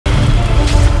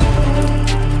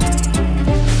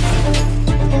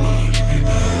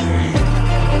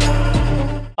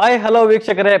Hi hello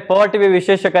ವೀಕ್ಷಕರೇ, power TV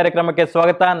ವಿಶೇಷ ಕಾರ್ಯಕ್ರಮಕ್ಕೆ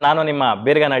ಸ್ವಾಗತ. ನಾನು ನಿಮ್ಮ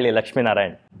ಬೀರ್ಗನಹಳ್ಳಿ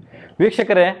ಲಕ್ಷ್ಮೀನಾರಾಯಣ್.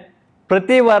 ವೀಕ್ಷಕರೇ,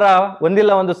 ಪ್ರತಿ ವಾರ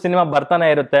ಒಂದಿಲ್ಲ ಒಂದು ಸಿನಿಮಾ ಬರ್ತಾನೆ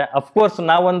ಇರುತ್ತೆ. ಅಫ್ಕೋರ್ಸ್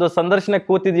ನಾವೊಂದು ಸಂದರ್ಶನಕ್ಕೆ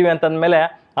ಕೂತಿದ್ದೀವಿ ಅಂತಂದ್ಮೇಲೆ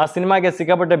ಆ ಸಿನಿಮಾಗೆ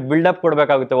ಸಿಕ್ಕಾಪಟ್ಟೆ ಬಿಲ್ಡಪ್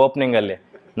ಕೊಡಬೇಕಾಗುತ್ತೆ ಓಪನಿಂಗ್ ಅಲ್ಲಿ.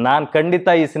 ನಾನು ಖಂಡಿತ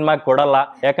ಈ ಸಿನಿಮಾ ಕೊಡಲ್ಲ.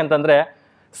 ಯಾಕಂತಂದ್ರೆ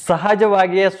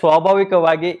ಸಹಜವಾಗಿಯೇ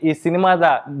ಸ್ವಾಭಾವಿಕವಾಗಿ ಈ ಸಿನಿಮಾದ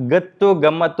ಗತ್ತು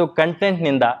ಗಮ್ಮತ್ತು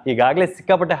ಕಂಟೆಂಟ್ನಿಂದ ಈಗಾಗಲೇ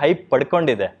ಸಿಕ್ಕಾಪಟ್ಟೆ ಹೈಪ್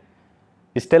ಪಡ್ಕೊಂಡಿದೆ.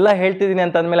 ಇಷ್ಟೆಲ್ಲ ಹೇಳ್ತಿದ್ದೀನಿ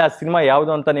ಅಂತಂದ್ಮೇಲೆ ಆ ಸಿನಿಮಾ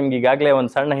ಯಾವುದು ಅಂತ ನಿಮ್ಗೆ ಈಗಾಗಲೇ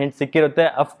ಒಂದು ಸಣ್ಣ ಹಿಂಟ್ ಸಿಕ್ಕಿರುತ್ತೆ.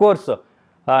 ಅಫ್ಕೋರ್ಸ್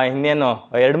ಇನ್ನೇನು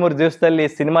 2-3 ದಿವಸದಲ್ಲಿ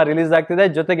ಸಿನಿಮಾ ರಿಲೀಸ್ ಆಗ್ತಿದೆ.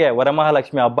 ಜೊತೆಗೆ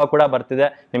ವರಮಹಾಲಕ್ಷ್ಮಿ ಹಬ್ಬ ಕೂಡ ಬರ್ತಿದೆ.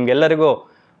 ನಿಮ್ಗೆಲ್ಲರಿಗೂ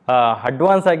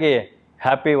ಅಡ್ವಾನ್ಸ್ ಆಗಿ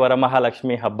ಹ್ಯಾಪಿ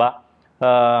ವರಮಹಾಲಕ್ಷ್ಮಿ ಹಬ್ಬ.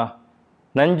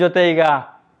 ನನ್ನ ಜೊತೆ ಈಗ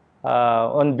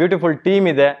ಒಂದು ಬ್ಯೂಟಿಫುಲ್ ಟೀಮ್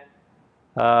ಇದೆ.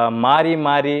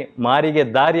 ಮಾರಿಗೆ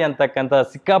ದಾರಿ ಅಂತಕ್ಕಂಥ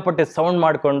ಸಿಕ್ಕಾಪಟ್ಟೆ ಸೌಂಡ್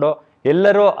ಮಾಡಿಕೊಂಡು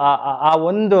ಎಲ್ಲರೂ ಆ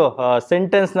ಒಂದು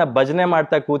ಸೆಂಟೆನ್ಸ್ನ ಭಜನೆ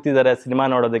ಮಾಡ್ತಾ ಕೂತಿದ್ದಾರೆ. ಸಿನಿಮಾ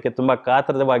ನೋಡೋದಕ್ಕೆ ತುಂಬ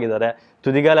ಕಾತರವಾಗಿದ್ದಾರೆ,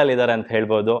 ತುದಿಗಾಲಲ್ಲಿದ್ದಾರೆ ಅಂತ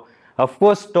ಹೇಳ್ಬೋದು.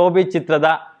 ಅಫ್ಕೋರ್ಸ್ ಟೋಬಿ ಚಿತ್ರದ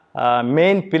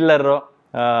ಮೇನ್ ಪಿಲ್ಲರು,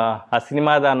 ಆ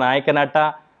ಸಿನಿಮಾದ ನಾಯಕ ನಟ,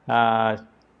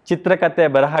 ಚಿತ್ರಕಥೆ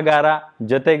ಬರಹಗಾರ,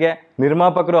 ಜೊತೆಗೆ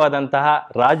ನಿರ್ಮಾಪಕರು ಆದಂತಹ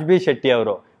ರಾಜ್ಬಿ ಶೆಟ್ಟಿ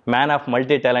ಅವರು, ಮ್ಯಾನ್ ಆಫ್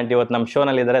ಮಲ್ಟಿ ಟ್ಯಾಲೆಂಟ್, ಇವತ್ತು ನಮ್ಮ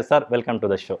ಶೋನಲ್ಲಿ ಇದ್ದಾರೆ. Sir, welcome to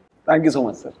the show. Thank you so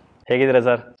much sir. ಹೇಗಿದ್ದೀರಾ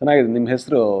ಸರ್? ಚೆನ್ನಾಗಿದೆ. ನಿಮ್ಮ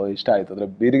ಹೆಸರು ಇಷ್ಟ ಆಯ್ತು. ಅಂದ್ರೆ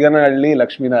ಬೀರ್ಗನಹಳ್ಳಿ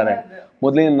ಲಕ್ಷ್ಮೀನಾರಾಯಣ್.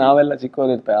 ಮೊದಲಿನ ನಾವೆಲ್ಲ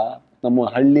ಚಿಕ್ಕವರಿರ್ತಾ ನಮ್ಮ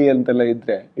ಹಳ್ಳಿ ಅಂತೆಲ್ಲ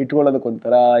ಇದ್ರೆ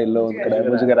ಇಟ್ಕೊಳ್ಳೋದಕ್ಕೊಂಥರ ಎಲ್ಲೋ ಒಂದ್ ಕಡೆ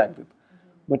ಮುಜುಗರ ಆಗ್ತಿತ್ತು.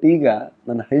 ಬಟ್ ಈಗ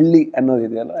ನನ್ನ ಹಳ್ಳಿ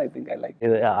ಅನ್ನೋದಿದೆಯಲ್ಲ, I think I like.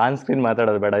 On screen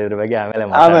ಮಾತಾಡೋದು ಬೇಡ, ಇದ್ರ ಬಗ್ಗೆ ಆಮೇಲೆ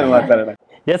ಮಾತಾಡೋಣ.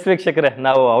 ಎಸ್ ವೀಕ್ಷಕರೇ,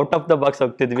 ನಾವು ಔಟ್ ಆಫ್ ದ ಬಾಕ್ಸ್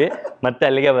ಹೋಗ್ತಿದ್ವಿ, ಮತ್ತೆ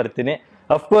ಅಲ್ಲಿಗೆ ಬರ್ತೀನಿ.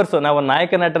 ಅಫ್ಕೋರ್ಸ್ ನಾವು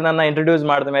ನಾಯಕ ನಟನನ್ನ ಇಂಟ್ರೊಡ್ಯೂಸ್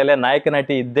ಮಾಡಿದ ಮೇಲೆ ನಾಯಕ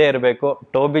ನಟಿ ಇದ್ದೇ ಇರಬೇಕು.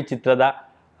 ಟೋಬಿ ಚಿತ್ರದ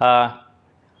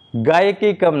ಗಾಯಕಿ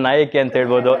ಕಮ್ ನಾಯಕಿ ಅಂತ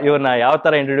ಹೇಳ್ಬೋದು. ಇವ್ರನ್ನ ಯಾವ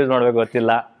ತರ ಇಂಟ್ರೊಡ್ಯೂಸ್ ಮಾಡ್ಬೇಕು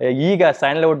ಗೊತ್ತಿಲ್ಲ. ಈಗ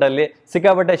ಸ್ಯಾಂಡಲ್ವುಡ್ ಅಲ್ಲಿ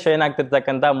ಸಿಕ್ಕಾಪಟ್ಟೆ shine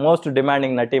ಆಗ್ತಿರ್ತಕ್ಕಂಥ most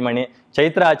demanding ನಟಿಮಣಿ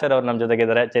Chaitra Achar ಅವ್ರು ನಮ್ಮ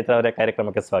ಜೊತೆಗಿದ್ದಾರೆ. ಚೈತ್ರ ಅವರೇ,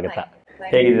 ಕಾರ್ಯಕ್ರಮಕ್ಕೆ ಸ್ವಾಗತ.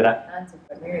 ಹೇಗಿದ್ದೀರಾ?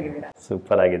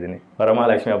 ಸೂಪರ್ ಆಗಿದ್ದೀನಿ.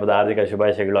 ವರಮಹಾಲಕ್ಷ್ಮಿ ಹಬ್ಬದ ಹಾರ್ದಿಕ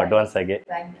ಶುಭಾಶಯಗಳು ಅಡ್ವಾನ್ಸ್ ಆಗಿ.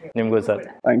 ನಿಮ್ಗೂ sir.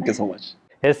 Thank you so much.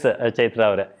 S Chaitra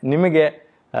ಅವರೇ, ನಿಮಗೆ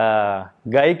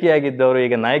ಗಾಯಕಿಯಾಗಿದ್ದವರು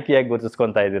ಈಗ ನಾಯಕಿಯಾಗಿ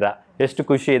ಗುರುತಿಸ್ಕೊಂತಾ ಇದ್ದೀರಾ. ಎಷ್ಟು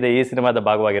ಖುಷಿ ಇದೆ ಈ ಸಿನಿಮಾದ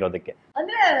ಭಾಗವಾಗಿರೋದಕ್ಕೆ?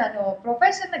 ಅಂದ್ರೆ ನಾನು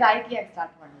ಪ್ರೊಫೆಷನ್ ಗಾಯಕಿಯಾಗಿ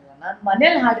ಸ್ಟಾರ್ಟ್ ಮಾಡಿಲ್ಲ. ನಾನು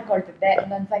ಮನೇಲಿ ಹಾಡ್ಕೊಳ್ತಿದ್ದೆ,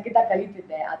 ನಾನು ಸಂಗೀತ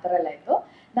ಕಲಿತಿದ್ದೆ, ಆ ತರ ಎಲ್ಲ ಇತ್ತು.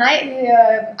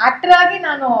 ಆಕ್ಟರ್ ಆಗಿ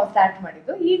ನಾನು ಸ್ಟಾರ್ಟ್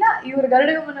ಮಾಡಿದ್ದು. ಈಗ ಇವ್ರ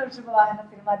ಗರುಡಗಮನ ವೃಷಭ ವಾಹನ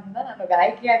ಸಿನಿಮಾದಿಂದ ನಾನು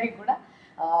ಗಾಯಕಿಯಾಗಿ ಕೂಡ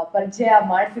ಪರಿಚಯ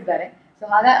ಮಾಡಿಸಿದ್ದಾರೆ. ಸೊ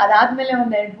ಅದಾದ್ಮೇಲೆ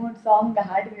ಒಂದ್ 2-3 ಸಾಂಗ್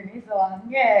ಹಾಡಿದೀನಿ. ಸೊ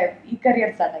ಹಂಗೆ ಈ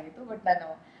ಕರಿಯರ್ ಸ್ಟಾರ್ಟ್ ಆಗಿತ್ತು. ಬಟ್ ನಾನು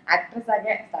ಆಕ್ಟ್ರೆಸ್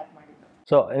ಆಗೇ ಸ್ಟಾರ್ಟ್ ಮಾಡಿದ್ದು.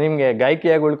 ಸೊ ನಿಮ್ಗೆ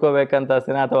ಗಾಯಕಿಯಾಗಿ ಉಳ್ಕೋಬೇಕಂತ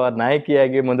ಆಸೆನ ಅಥವಾ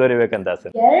ನಾಯಕಿಯಾಗಿ ಮುಂದುವರಿಬೇಕಂತ ಆಸೆ?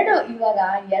 ಎರಡು. ಇವಾಗ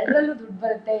ಎರಡರಲ್ಲೂ ದುಡ್ಡು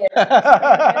ಬರುತ್ತೆ.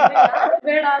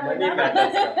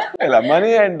 ಇಲ್ಲ, money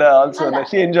and also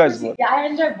she enjoys both. I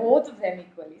enjoy both same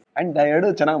equally. And ಎರಡು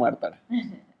ಚೆನ್ನಾಗಿ ಮಾಡ್ತಾಳೆ.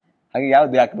 ಹಾಗೆ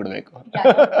ಯಾವ್ದು ಯಾಕೆ ಬಿಡ್ಬೇಕು?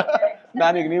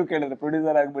 ನಾನೀಗ ನೀವು ಕೇಳಿದ್ರೆ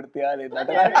ಪ್ರೊಡ್ಯೂಸರ್ ಆಗ್ಬಿಡ್ತೀಯಾ,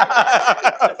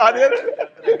 ಅದೇನು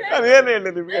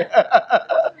ಹೇಳಿ ನಿಮ್ಗೆ?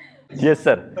 Yes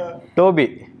sir.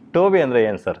 ಟೋಬಿ ಅಂದ್ರೆ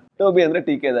ಏನ್ ಸರ್? ಟೋಬಿ ಅಂದ್ರೆ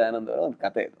ಟಿ ಕೆ ದಯಾನಂದ್ ಅವರ ಒಂದು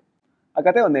ಕತೆ ಇದು. ಆ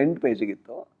ಕತೆ ಒಂದು 8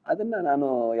 ಪೇಜಿಗಿತ್ತು. ಅದನ್ನ ನಾನು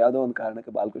ಯಾವುದೋ ಒಂದು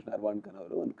ಕಾರಣಕ್ಕೆ ಬಾಲಕೃಷ್ಣ ಅರ್ವಾಣ್ಕರ್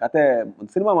ಅವರು ಒಂದು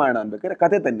ಸಿನಿಮಾ ಮಾಡೋಣ ಅನ್ಬೇಕಾದ್ರೆ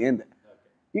ಕತೆ ತನ್ನಿ ಅಂದೆ.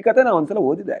 ಈ ಕತೆ ನಾನು ಒಂದ್ಸಲ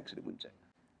ಓದಿದ್ದೆ ಆಕ್ಚುಲಿ ಮುಂಚೆ,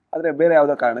 ಆದರೆ ಬೇರೆ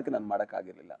ಯಾವುದೋ ಕಾರಣಕ್ಕೆ ನಾನು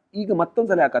ಮಾಡೋಕ್ಕಾಗಿರಲಿಲ್ಲ. ಈಗ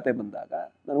ಮತ್ತೊಂದ್ಸಲ ಆ ಕತೆ ಬಂದಾಗ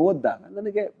ನಾನು ಓದಿದಾಗ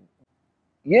ನನಗೆ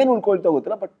ಏನು ಉಳ್ಕೊಳ್ತಾ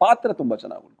ಗೊತ್ತಿಲ್ಲ, ಬಟ್ ಪಾತ್ರ ತುಂಬ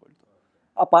ಚೆನ್ನಾಗಿ ಉಳ್ಕೊಳ್ತು.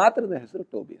 ಆ ಪಾತ್ರದ ಹೆಸರು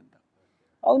ಟೋಬಿ ಅಂತ.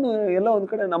 ಅವನು ಎಲ್ಲ ಒಂದು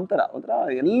ಕಡೆ ನಮ್ಮ ಥರ ಒಂಥರ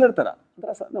ಎಲ್ಲರ ಥರ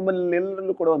ಒಂಥರ ನಮ್ಮಲ್ಲಿ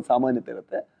ಎಲ್ಲರಲ್ಲೂ ಕೂಡ ಒಂದು ಸಾಮಾನ್ಯತೆ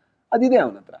ಇರುತ್ತೆ, ಅದಿದೆ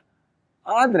ಅವನ ಹತ್ರ.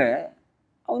 ಆದರೆ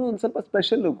ಅವನು ಒಂದು ಸ್ವಲ್ಪ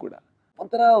ಸ್ಪೆಷಲ್ಲು ಕೂಡ.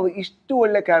 ಒಂಥರ ಇಷ್ಟು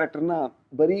ಒಳ್ಳೆ ಕ್ಯಾರೆಕ್ಟರ್ನ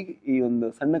ಬರೀ ಈ ಒಂದು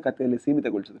ಸಣ್ಣ ಕಥೆಯಲ್ಲಿ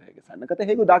ಸೀಮಿತಗೊಳಿಸಿದ್ರೆ ಹೇಗೆ? ಸಣ್ಣ ಕಥೆ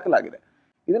ಹೇಗೂ ದಾಖಲಾಗಿದೆ,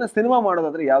 ಇದನ್ನು ಸಿನಿಮಾ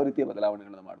ಮಾಡೋದಾದ್ರೆ ಯಾವ ರೀತಿಯ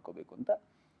ಬದಲಾವಣೆಗಳನ್ನ ಮಾಡ್ಕೋಬೇಕು ಅಂತ.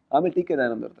 ಆಮೇಲೆ ಟಿ ಕೆ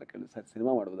ದಯಾನಂದ್ ಅವ್ರ ಹತ್ರ ಕೇಳಿದ್ರು, ಸರ್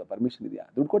ಸಿನಿಮಾ ಮಾಡೋದಾ, ಪರ್ಮಿಷನ್ ಇದೆಯಾ?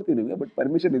 ದುಡ್ಡು ಕೊಡ್ತೀವಿ ನಿಮಗೆ, ಬಟ್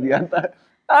ಪರ್ಮಿಷನ್ ಇದೆಯಾ ಅಂತ.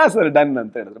 ಸರ್ ಡನ್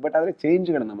ಅಂತ ಹೇಳಿದ್ರು. ಬಟ್ ಆದರೆ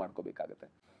ಚೇಂಜ್ಗಳನ್ನು ಮಾಡ್ಕೋಬೇಕಾಗುತ್ತೆ.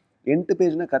 8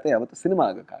 ಪೇಜ್ನ ಕತೆ ಯಾವತ್ತು ಸಿನಿಮಾ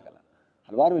ಆಗೋಕ್ಕಾಗಲ್ಲ.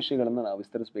 ಹಲವಾರು ವಿಷಯಗಳನ್ನು ನಾವು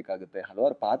ವಿಸ್ತರಿಸಬೇಕಾಗುತ್ತೆ.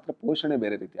 ಹಲವಾರು ಪಾತ್ರ ಪೋಷಣೆ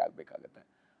ಬೇರೆ ರೀತಿ ಆಗಬೇಕಾಗುತ್ತೆ.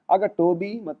 ಆಗ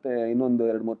ಟೋಬಿ ಮತ್ತು ಇನ್ನೊಂದು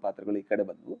 2-3 ಪಾತ್ರಗಳು ಈ ಕಡೆ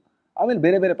ಬಂದವು. ಆಮೇಲೆ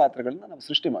ಬೇರೆ ಬೇರೆ ಪಾತ್ರಗಳನ್ನ ನಾವು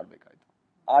ಸೃಷ್ಟಿ ಮಾಡಬೇಕಾಯ್ತು.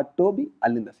 ಆ ಟೋಬಿ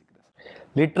ಅಲ್ಲಿಂದ ಸಿಕ್ಕಿದೆ.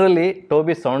 Literally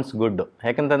ಟೋಬಿ sounds good.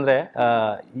 ಯಾಕಂತಂದ್ರೆ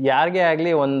ಯಾರಿಗೇ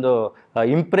ಆಗಲಿ ಒಂದು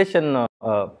ಇಂಪ್ರೆಷನ್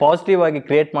ಪಾಸಿಟಿವ್ ಆಗಿ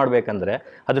ಕ್ರಿಯೇಟ್ ಮಾಡ್ಬೇಕಂದ್ರೆ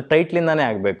ಅದು ಟೈಟ್ಲಿಂದಾನೇ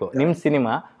ಆಗಬೇಕು. ನಿಮ್ಮ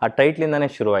ಸಿನಿಮಾ ಆ ಟೈಟ್ಲಿಂದಾನೇ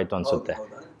ಶುರು ಆಯ್ತು ಅನ್ಸುತ್ತೆ.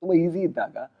 ತುಂಬ ಈಸಿ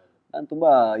ಇದ್ದಾಗ ನಾನು ತುಂಬ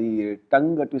ಈ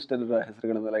ಟಂಗ್ ಟ್ವಿಸ್ಟರ್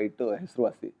ಹೆಸರುಗಳನ್ನೆಲ್ಲ ಇಟ್ಟು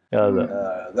ಹೆಸರುವಾಸಿ.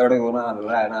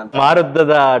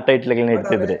 ಮಾರುದ್ದದ ಟೈಟ್ಲ್ಗಳನ್ನ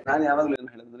ಇಡ್ತಿದ್ರಿ. ನಾನು ಯಾವಾಗಲೂ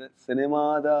ಏನು ಹೇಳಿದ್ರೆ,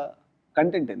 ಸಿನಿಮಾದ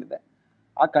ಕಂಟೆಂಟ್ ಏನಿದೆ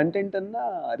ಆ ಕಂಟೆಂಟನ್ನು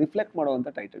ರಿಫ್ಲೆಕ್ಟ್ ಮಾಡುವಂಥ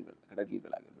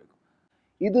ಟೈಟಲ್ಗಳಾಗಿರ್ಬೇಕು.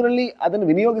 ಇದರಲ್ಲಿ ಅದನ್ನು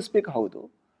ವಿನಿಯೋಗಿಸ್ಬೇಕು, ಹೌದು.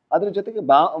 ಅದ್ರ ಜೊತೆಗೆ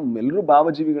ಎಲ್ಲರೂ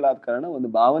ಭಾವಜೀವಿಗಳಾದ ಕಾರಣ ಒಂದು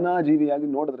ಭಾವನಾ ಜೀವಿಯಾಗಿ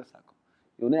ನೋಡಿದ್ರೆ ಸಾಕು.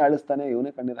 ಇವನೇ ಅಳಿಸ್ತಾನೆ,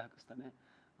 ಇವನೇ ಕಣ್ಣೀರು ಹಾಕಿಸ್ತಾನೆ.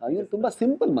 ಇವನು ತುಂಬ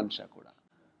ಸಿಂಪಲ್ ಮನುಷ್ಯ ಕೂಡ.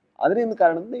 ಅದರಿಂದ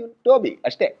ಕಾರಣದಿಂದ ಇವನು ಟೋಬಿ,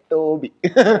 ಅಷ್ಟೇ, ಟೋಬಿ.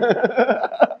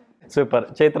 ಸೂಪರ್.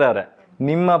 ಚೈತ್ರ ಅವರೇ,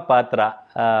 ನಿಮ್ಮ ಪಾತ್ರ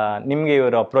ನಿಮಗೆ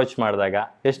ಇವರು ಅಪ್ರೋಚ್ ಮಾಡಿದಾಗ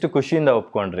ಎಷ್ಟು ಖುಷಿಯಿಂದ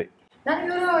ಒಪ್ಕೊಂಡ್ರಿ?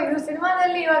 ನಾನು ಇವ್ರು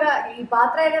ಸಿನಿಮಾದಲ್ಲಿ ಇವಾಗ ಈ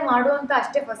ಪಾತ್ರ ಇದೆ ಮಾಡುವಂತ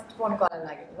ಅಷ್ಟೇ ಫಸ್ಟ್ ಫೋನ್ ಕಾಲ್ ಅಲ್ಲಿ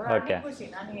ಆಗಿದ್ದು. ನನಗೆ ಖುಷಿ,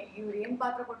 ನಾನು ಇವ್ರು ಏನ್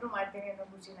ಪಾತ್ರ ಕೊಟ್ಟರು ಮಾಡ್ತೀನಿ ಅನ್ನೋ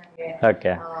ಖುಷಿ ನನಗೆ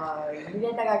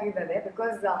ಇಮಿಡಿಯೇಟ್ ಆಗಿ ಆಗಿದ್ದದೆ.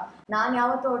 ಬಿಕಾಸ್ ನಾನು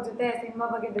ಯಾವತ್ತೂ ಅವ್ರ ಜೊತೆ ಸಿನಿಮಾ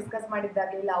ಬಗ್ಗೆ ಡಿಸ್ಕಸ್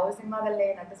ಮಾಡಿದ್ದಾಗ್ಲಿಲ್ಲ, ಅವ್ರ ಸಿನಿಮಾದಲ್ಲೇ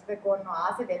ನಟಿಸ್ಬೇಕು ಅನ್ನೋ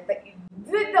ಆಸೆ ವ್ಯಕ್ತ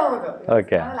ಇದ್ದಿದ್ದ, ಹೌದು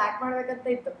ಆಕ್ಟ್ ಮಾಡ್ಬೇಕಂತ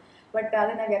ಇತ್ತು, ಬಟ್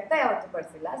ಅದನ್ನ ವ್ಯಕ್ತ ಯಾವತ್ತೂ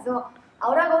ಪಡಿಸಿಲ್ಲ. ಸೊ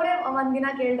ಅವ್ರಾಗವ್ರೆ ಒಂದಿನ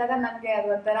ಕೇಳಿದಾಗ ನಂಗೆ ಅದು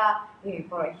ಒಂಥರ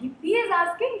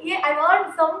ಐ ವಾಂಟ್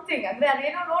ಸಮಥಿಂಗ್ ಅಂದ್ರೆ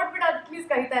ಅದೇನೋ ನೋಡ್ಬಿಟ್ಟು ಅಟ್ಲೀಸ್ಟ್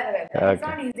ಕರಿತಾ ಇದಾರೆ. ಇಟ್ಸ್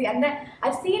ನಾಟ್ ಈಸಿ ಅಂದ್ರೆ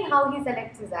I seen how he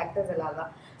selects his actors ಎಲ್ಲ ಅಲ್ವಾ.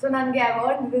 ಸೊ ನನಗೆ ಐ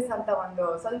ವಾಂಟ್ ದಿಸ್ ಅಂತ ಒಂದು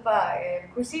ಸ್ವಲ್ಪ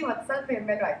ಖುಷಿ ಮತ್ತು ಸ್ವಲ್ಪ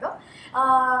ಹೆಮ್ಮೆನೂ ಆಯ್ತು.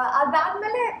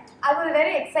 ಅದಾದ್ಮೇಲೆ ಐ ವಾಸ್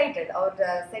ವೆರಿ ಎಕ್ಸೈಟೆಡ್ ಅವ್ರ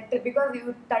ಸೆಟ್, ಬಿಕಾಸ್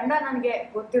ಇವ್ರ ತಂಡ ನನಗೆ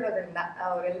ಗೊತ್ತಿರೋದ್ರಿಂದ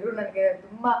ಅವರೆಲ್ಲರೂ ನನಗೆ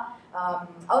ತುಂಬಾ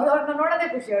ಅವ್ರನ್ನ ನೋಡೋದೇ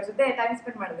ಖುಷಿ, ಅವ್ರ ಜೊತೆ ಟೈಮ್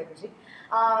ಸ್ಪೆಂಡ್ ಮಾಡೋದೇ ಖುಷಿ.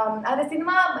 ಆದ್ರೆ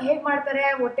ಸಿನಿಮಾ ಹೇಗ್ ಮಾಡ್ತಾರೆ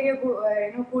ಒಟ್ಟಿಗೆ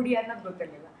ಏನೋ ಕೂಡಿ ಅನ್ನೋದು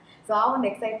ಗೊತ್ತಿರ್ಲಿಲ್ಲ. ಸೊ ಆ ಒಂದು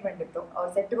ಎಕ್ಸೈಟ್ಮೆಂಟ್ ಇತ್ತು. ಅವ್ರ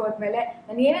ಸೆಟ್ಗೆ ಹೋದ್ಮೇಲೆ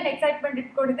ನಾನು ಏನೇನು ಎಕ್ಸೈಟ್ಮೆಂಟ್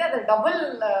ಇಟ್ಕೊಂಡಿದ್ದೆ ಅದ್ರ ಡಬಲ್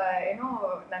ಏನೋ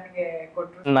ನನಗೆ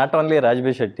ಕೊಟ್ಟರು. ನಾಟ್ ಓನ್ಲಿ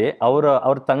ರಾಜ್ಬಿ ಶೆಟ್ಟಿ,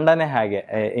 ಅವ್ರ ತಂಡನೇ ಹಾಗೆ,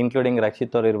 ಇನ್ಕ್ಲೂಡಿಂಗ್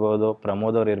ರಕ್ಷಿತ್ ಅವ್ರು ಇರ್ಬೋದು,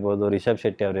 ಪ್ರಮೋದ್ ಅವ್ರು ಇರ್ಬೋದು, ರಿಷಬ್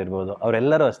ಶೆಟ್ಟಿ ಅವ್ರು ಇರ್ಬೋದು,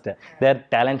 ಅವರೆಲ್ಲರೂ ಅಷ್ಟೇ they are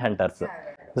talent hunters.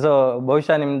 So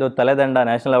ಬಹುಶಃ ನಿಮ್ದು ತಲೆದಂಡ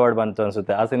ನ್ಯಾಷನಲ್ ಅವಾರ್ಡ್ ಬಂತು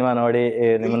ಅನ್ಸುತ್ತೆ. ಆ ಸಿನಿಮಾ ನೋಡಿ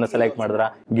ನಿಮ್ಮನ್ನ ಸೆಲೆಕ್ಟ್ ಮಾಡಿದ್ರ?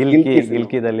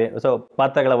 ಗಿಲ್ಕಿದಲ್ಲಿ ಸೊ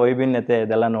ಪಾತ್ರಗಳ ವೈಭಿನ್ಯತೆ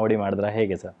ಇದೆಲ್ಲ ನೋಡಿ ಮಾಡಿದ್ರ,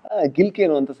 ಹೇಗೆ ಸರ್? ಗಿಲ್ಕಿ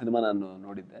ಅನ್ನುವಂಥ ಸಿನಿಮಾ ನಾನು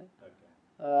ನೋಡಿದ್ದೆ.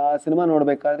 ಆ ಸಿನಿಮಾ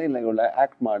ನೋಡ್ಬೇಕಾದ್ರೆ ಇಲ್ಲ ಇವಳು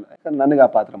ಆ್ಯಕ್ಟ್ ಮಾಡಿ, ಯಾಕಂದ್ರೆ ನನಗೆ ಆ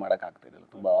ಪಾತ್ರ ಮಾಡೋಕೆ ಆಗ್ತಿರಲಿಲ್ಲ,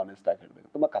 ತುಂಬ ಆನೆಸ್ಟ್ ಆಗಿ ಹೇಳಬೇಕು,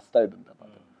 ತುಂಬ ಕಷ್ಟ ಇದ್ದಂಥ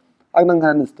ಪಾತ್ರ. ಆಗ ನಂಗೆ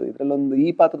ಅನ್ನಿಸ್ತು ಇದರಲ್ಲೊಂದು ಈ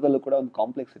ಪಾತ್ರದಲ್ಲೂ ಕೂಡ ಒಂದು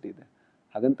ಕಾಂಪ್ಲೆಕ್ಸಿಟಿ ಇದೆ.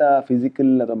 ಹಾಗಂತ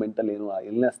ಫಿಸಿಕಲ್ ಅಥವಾ ಮೆಂಟಲ್ ಏನು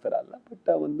ಇಲ್ನೆಸ್ ಥರ ಅಲ್ಲ,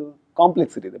 ಬಟ್ ಒಂದು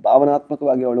ಕಾಂಪ್ಲೆಕ್ಸಿಟಿ ಇದೆ.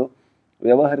 ಭಾವನಾತ್ಮಕವಾಗಿ ಅವಳು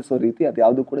ವ್ಯವಹರಿಸೋ ರೀತಿ ಅದು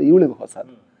ಯಾವುದು ಕೂಡ ಇವಳಿಗೆ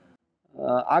ಹೊಸದು.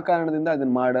 ಆ ಕಾರಣದಿಂದ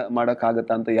ಅದನ್ನ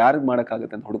ಮಾಡೋಕ್ಕಾಗತ್ತಾ ಅಂತ, ಯಾರಿಗೆ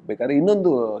ಮಾಡೋಕ್ಕಾಗತ್ತೆ ಅಂತ ಹುಡುಕ್ಬೇಕಾದ್ರೆ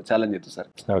ಇನ್ನೊಂದು ಚಾಲೆಂಜ್ ಇತ್ತು ಸರ್.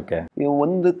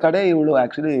 ಒಂದು ಕಡೆ ಇವಳು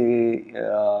ಆಕ್ಚುಲಿ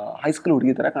ಹೈಸ್ಕೂಲ್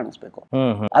ಹುಡುಗಿ ತರ ಕಾಣಿಸ್ಬೇಕು,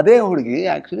 ಅದೇ ಹುಡುಗಿ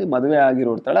ಆಕ್ಚುಲಿ ಮದುವೆ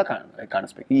ಆಗಿರೋ ತರ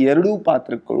ಕಾಣಿಸ್ಬೇಕು. ಈ ಎರಡೂ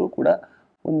ಪಾತ್ರಗಳು ಕೂಡ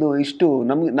ಒಂದು ಇಷ್ಟು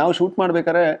ನಾವು ಶೂಟ್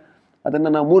ಮಾಡ್ಬೇಕಾದ್ರೆ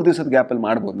ಅದನ್ನ ನಾವು 3 ದಿವಸದ ಗ್ಯಾಪಲ್ಲಿ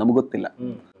ಮಾಡ್ಬೋದು, ನಮ್ಗೆ ಗೊತ್ತಿಲ್ಲ,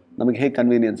 ನಮಗೆ ಹೇಗೆ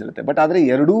ಕನ್ವೀನಿಯನ್ಸ್ ಇರುತ್ತೆ. ಬಟ್ ಆದ್ರೆ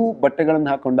ಎರಡೂ ಬಟ್ಟೆಗಳನ್ನ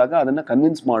ಹಾಕೊಂಡಾಗ ಅದನ್ನ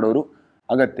ಕನ್ವಿನ್ಸ್ ಮಾಡೋರು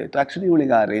ಅಗತ್ಯ ಇತ್ತು. ಆಕ್ಚುಲಿ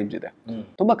ಇವಳಿಗೆ ಆ ರೇಂಜ್ ಇದೆ,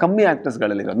 ತುಂಬಾ ಕಮ್ಮಿ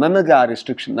ಆಕ್ಟರ್ಸ್ಗಳಲ್ಲಿ ಇರೋದು. ನನಗೆ ಆ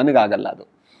ರೆಸ್ಟ್ರಿಕ್ಷನ್ ನನಗಾಗಲ್ಲ, ಅದು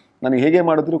ನನಗೆ ಹೇಗೆ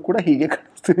ಮಾಡಿದ್ರು ಕೂಡ ಹೀಗೆ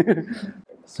ಕಾಣಿಸ್ತೀನಿ.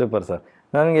 Super sir.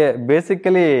 ನನಗೆ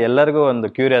ಬೇಸಿಕಲಿ ಎಲ್ಲರಿಗೂ ಒಂದು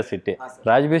ಕ್ಯೂರಿಯಾಸಿಟಿ,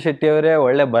 ರಾಜ್ಬಿ ಶೆಟ್ಟಿ ಅವರೇ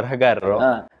ಒಳ್ಳೆ ಬರಹಗಾರರು,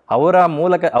 ಅವರ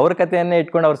ಮೂಲಕ ಅವ್ರ ಕಥೆಯನ್ನೇ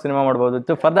ಇಟ್ಕೊಂಡು ಅವ್ರ ಸಿನಿಮಾ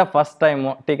ಮಾಡ್ಬೋದಿತ್ತು. For the first time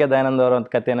T K Dayanand ಅವರ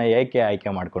ಒಂದು ಕಥೆನ ಏಕೆ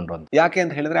ಆಯ್ಕೆ ಮಾಡ್ಕೊಂಡ್ರು ಅಂತ? ಯಾಕೆ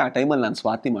ಅಂತ ಹೇಳಿದ್ರೆ ಆ ಟೈಮಲ್ಲಿ ನಾನು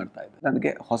ಸ್ವಾತಿ ಮಾಡ್ತಾ ಇದ್ದೆ.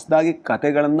 ನನಗೆ ಹೊಸದಾಗಿ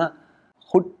ಕಥೆಗಳನ್ನ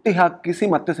ಹುಟ್ಟಿ ಹಾಕಿಸಿ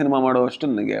ಮತ್ತೆ ಸಿನಿಮಾ ಮಾಡುವಷ್ಟು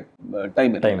ನನಗೆ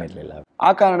ಟೈಮ್ ಇರಲಿಲ್ಲ. ಆ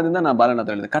ಕಾರಣದಿಂದ ನಾನು ಬಾಲನಾಥ್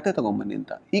ಹೇಳಿದೆ ಕತೆ ತಗೊಂಬನ್ನಿ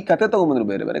ಅಂತ. ಈ ಕತೆ ತಗೊಂಬಂದ್ರು,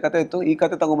 ಬೇರೆ ಬೇರೆ ಕತೆ ಇತ್ತು. ಈ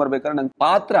ಕತೆ ತಗೊಂಬರ್ಬೇಕಾದ್ರೆ ನಂಗೆ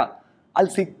ಪಾತ್ರ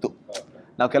ಅಲ್ಲಿ ಸಿಕ್ತು.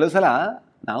 ನಾವು ಕೆಲವು ಸಲ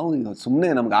ನಾವು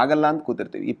ಸುಮ್ಮನೆ ನಮ್ಗೆ ಆಗಲ್ಲ ಅಂತ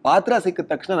ಕೂತಿರ್ತೀವಿ. ಈ ಪಾತ್ರ ಸಿಕ್ಕಿದ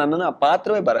ತಕ್ಷಣ ನನ್ನನ್ನು ಆ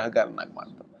ಪಾತ್ರವೇ ಬರಹಗಾರನಾಗಿ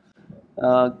ಮಾಡ್ತು.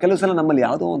 ಕೆಲವು ಸಲ ನಮ್ಮಲ್ಲಿ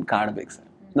ಯಾವುದೋ ಒಂದು ಕಾಡ್ಬೇಕು ಸರ್,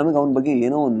 ನಮಗೆ ಅವನ ಬಗ್ಗೆ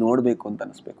ಏನೋ ಒಂದು ನೋಡಬೇಕು ಅಂತ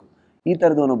ಅನಿಸ್ಬೇಕು. ಈ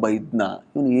ಥರದವನೊಬ್ಬ ಇದ್ನ,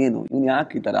 ಇವನು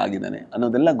ಯಾಕೆ ಈ ಥರ ಆಗಿದ್ದಾನೆ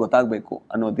ಅನ್ನೋದೆಲ್ಲ ಗೊತ್ತಾಗಬೇಕು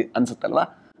ಅನ್ನೋದು ಅನ್ಸುತ್ತಲ್ವಾ,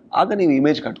 ಆಗ ನೀವು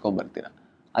ಇಮೇಜ್ ಕಟ್ಕೊಂಡ್ಬರ್ತೀರ.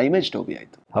 ಆ ಇಮೇಜ್ ಟೋಬಿ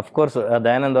ಆಯ್ತು. ಅಫ್ಕೋರ್ಸ್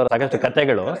ದಯಾನಂದ್ ಅವರ ಸಾಕಷ್ಟು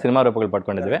ಕಥೆಗಳು ಸಿನಿಮಾ ರೂಪಗಳು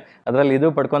ಪಡ್ಕೊಂಡಿದ್ವಿ, ಅದರಲ್ಲಿ ಇದು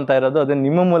ಪಡ್ಕೊತಾ ಇರೋದು ಅದು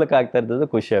ನಿಮ್ಮ ಮೂಲಕ ಆಗ್ತಾ ಇರೋದು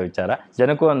ಖುಷಿಯ ವಿಚಾರ.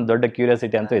 ಜನಕ್ಕೂ ಒಂದು ದೊಡ್ಡ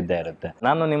ಕ್ಯೂರಿಯಾಸಿಟಿ ಅಂತೂ ಇದ್ದೇ ಇರುತ್ತೆ.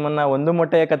 ನಾನು ನಿಮ್ಮನ್ನ ಒಂದು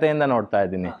ಮೊಟ್ಟೆಯ ಕಥೆಯಿಂದ ನೋಡ್ತಾ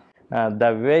ಇದ್ದೀನಿ.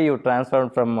 The way you transform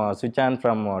from switch on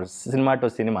from cinema to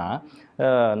cinema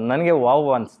ನನಗೆ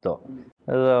ವಾವ್ ಅನಿಸ್ತು.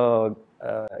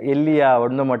 ಎಲ್ಲಿಯ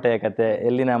ಒಂದು ಮೊಟ್ಟೆಯ ಕತೆ,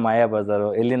 ಎಲ್ಲಿನ ಮಾಯಾ ಬಜಾರು,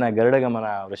 ಎಲ್ಲಿನ ಗರುಡಗಮನ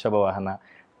ವೃಷಭ ವಾಹನ,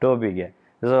 ಟೋಬಿಗೆ.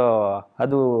 ಸೊ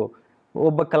ಅದು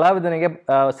ಒಬ್ಬ ಕಲಾವಿದನಿಗೆ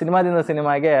ಸಿನಿಮಾದಿಂದ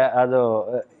ಸಿನಿಮಾಗೆ ಅದು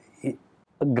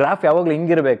ಗ್ರಾಫ್ ಯಾವಾಗಲೂ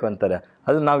ಹಿಂಗಿರಬೇಕು ಅಂತಾರೆ.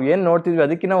 ಅದು ನಾವು ಏನು ನೋಡ್ತಿದ್ವಿ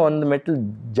ಅದಕ್ಕಿಂತ ಒಂದು ಮೆಟ್ಲು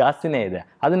ಜಾಸ್ತಿನೇ ಇದೆ.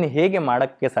 ಅದನ್ನು ಹೇಗೆ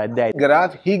ಮಾಡೋಕ್ಕೆ ಸಾಧ್ಯ ಆಯ್ತು?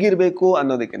 ಗ್ರಾಫ್ ಹೀಗಿರಬೇಕು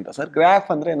ಅನ್ನೋದಕ್ಕಿಂತ ಸರ್, ಗ್ರಾಫ್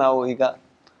ಅಂದರೆ ನಾವು ಈಗ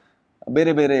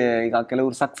ಬೇರೆ ಬೇರೆ, ಈಗ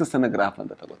ಕೆಲವರು ಸಕ್ಸಸ್ ಅನ್ನೋ ಗ್ರಾಫ್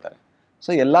ಅಂತ ತಗೋತಾರೆ.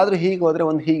 ಸೊ ಎಲ್ಲಾದರೂ ಹೀಗೆ ಹೋದರೆ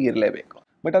ಒಂದು ಹೀಗಿರಲೇಬೇಕು.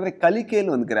 ಬಟ್ ಆದರೆ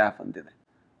ಕಲಿಕೆಯಲ್ಲಿ ಒಂದು ಗ್ರಾಫ್ ಅಂತಿದೆ.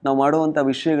 ನಾವು ಮಾಡುವಂಥ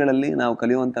ವಿಷಯಗಳಲ್ಲಿ, ನಾವು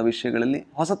ಕಲಿಯುವಂಥ ವಿಷಯಗಳಲ್ಲಿ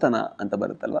ಹೊಸತನ ಅಂತ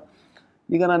ಬರುತ್ತಲ್ವ.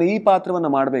 ಈಗ ನಾನು ಈ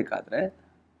ಪಾತ್ರವನ್ನು ಮಾಡಬೇಕಾದ್ರೆ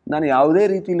ನಾನು ಯಾವುದೇ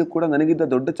ರೀತಿಯಲ್ಲೂ ಕೂಡ ನನಗಿದ್ದ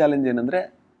ದೊಡ್ಡ ಚಾಲೆಂಜ್ ಏನಂದ್ರೆ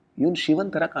ಇವನು ಶಿವನ್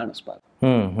ತರ ಕಾಣಿಸ್ಬಾರ್ದು.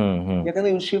 ಯಾಕಂದ್ರೆ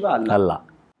ಇವನು ಶಿವ ಅಲ್ಲ.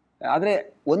 ಆದ್ರೆ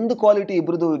ಒಂದು ಕ್ವಾಲಿಟಿ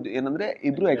ಇಬ್ರದ್ದು ಏನಂದ್ರೆ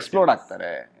ಇಬ್ರು ಎಕ್ಸ್ಪ್ಲೋರ್ಡ್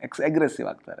ಆಗ್ತಾರೆ, ಅಗ್ರೆಸಿವ್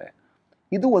ಆಗ್ತಾರೆ.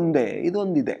 ಇದು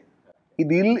ಒಂದಿದೆ.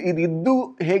 ಇದಿದ್ದು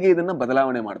ಹೇಗೆ ಇದನ್ನ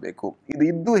ಬದಲಾವಣೆ ಮಾಡಬೇಕು,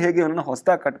 ಇದ್ದು ಹೇಗೆ ಇವನನ್ನ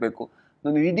ಹೊಸದಾಗಿ ಕಟ್ಟಬೇಕು.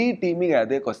 ನಾನು ಇಡೀ ಟೀಮಿಗೆ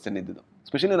ಅದೇ ಕ್ವಶನ್ ಇದ್ದಿದ್ದು,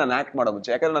 ಸ್ಪೆಷಲಿ ನಾನು ಆಕ್ಟ್ ಮಾಡೋ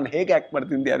ಮುಂಚೆ. ಯಾಕಂದ್ರೆ ನಾನು ಹೇಗೆ ಆಕ್ಟ್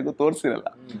ಮಾಡ್ತೀನಿ ಯಾರಿಗೂ ತೋರಿಸಿರಲ್ಲ,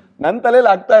 ನನ್ನ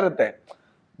ತಲೆಯಲ್ಲಿ ಆಗ್ತಾ ಇರುತ್ತೆ.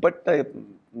 ಬಟ್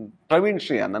ಪ್ರವೀಣ್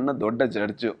ಶ್ರೀಯಾ ನನ್ನ ದೊಡ್ಡ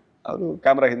ಜಡ್ಜು, ಅವರು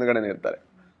ಕ್ಯಾಮ್ರಾ ಹಿಂದ್ಗಡೆನೇ ಇರ್ತಾರೆ.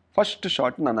 ಫಸ್ಟ್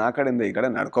ಶಾಟ್ ನಾನು ಆ ಕಡೆಯಿಂದ ಈ ಕಡೆ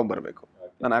ನಡ್ಕೊಂಬರ್ಬೇಕು.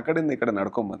 ನಾನು ಆ ಕಡೆಯಿಂದ ಈ ಕಡೆ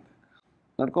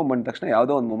ನಡ್ಕೊಂಬಂದ ತಕ್ಷಣ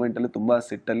ಯಾವುದೋ ಒಂದು ಮೂಮೆಂಟಲ್ಲಿ ತುಂಬ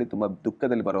ಸಿಟ್ಟಲ್ಲಿ, ತುಂಬ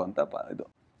ದುಃಖದಲ್ಲಿ ಬರುವಂಥ ಇದು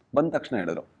ಬಂದ ತಕ್ಷಣ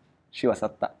ಹೇಳಿದ್ರು ಶಿವ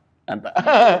ಸತ್ತ ಅಂತ.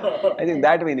 I think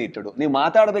that we need to do. ನೀವು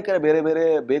ಮಾತಾಡಬೇಕಾದ್ರೆ ಬೇರೆ ಬೇರೆ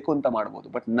ಬೇಕು ಅಂತ ಮಾಡ್ಬೋದು,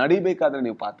 ಬಟ್ ನಡಿಬೇಕಾದ್ರೆ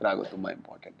ನೀವು ಪಾತ್ರ ಆಗೋದು ತುಂಬ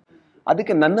ಇಂಪಾರ್ಟೆಂಟ್.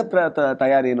 ಅದಕ್ಕೆ ನನ್ನ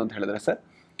ತಯಾರಿ ಏನು ಅಂತ ಹೇಳಿದ್ರೆ ಸರ್,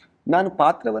 ನಾನು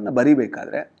ಪಾತ್ರವನ್ನು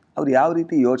ಬರಿಬೇಕಾದ್ರೆ ಅವ್ರು ಯಾವ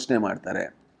ರೀತಿ ಯೋಚನೆ ಮಾಡ್ತಾರೆ,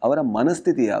 ಅವರ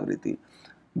ಮನಸ್ಥಿತಿ ಯಾವ ರೀತಿ,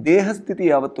 ದೇಹಸ್ಥಿತಿ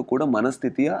ಯಾವತ್ತೂ ಕೂಡ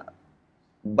ಮನಸ್ಥಿತಿಯ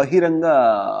ಬಹಿರಂಗ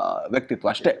ವ್ಯಕ್ತಿತ್ವ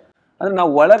ಅಷ್ಟೇ. ಅಂದರೆ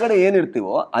ನಾವು ಒಳಗಡೆ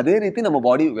ಏನಿರ್ತೀವೋ ಅದೇ ರೀತಿ ನಮ್ಮ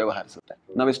ಬಾಡಿ ವ್ಯವಹರಿಸುತ್ತೆ.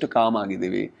 ನಾವೆಷ್ಟು ಕಾಮ್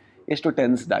ಆಗಿದ್ದೀವಿ, ಎಷ್ಟು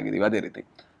ಟೆನ್ಸ್ಡ್ ಆಗಿದ್ದೀವಿ, ಅದೇ ರೀತಿ.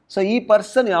 ಸೊ ಈ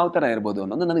ಪರ್ಸನ್ ಯಾವ ಥರ ಇರ್ಬೋದು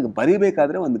ಅನ್ನೋದು ನನಗೆ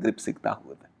ಬರಿಬೇಕಾದ್ರೆ ಒಂದು ಗ್ರಿಪ್ ಸಿಗ್ತಾ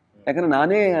ಹೋಗುತ್ತೆ. ಯಾಕಂದರೆ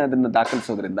ನಾನೇ ಅದನ್ನು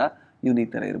ದಾಖಲಿಸೋದ್ರಿಂದ ಇವನು ಈ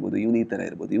ಥರ ಇರ್ಬೋದು, ಇವನು ಈ ಥರ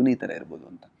ಇರ್ಬೋದು, ಇವನು ಈ ಥರ ಇರ್ಬೋದು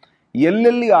ಅಂತ.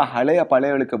 ಎಲ್ಲೆಲ್ಲಿ ಆ ಹಳೆಯ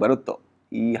ಪಳೆಯೊಳಿಕೆ ಬರುತ್ತೋ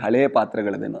ಈ ಹಳೆಯ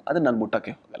ಪಾತ್ರಗಳದೇನೋ ಅದನ್ನು ನಾನು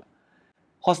ಮುಟ್ಟೋಕ್ಕೆ ಹೋಗಲ್ಲ.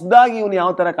 ಹೊಸದಾಗಿ ಇವನು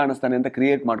ಯಾವ ಥರ ಕಾಣಿಸ್ತಾನೆ ಅಂತ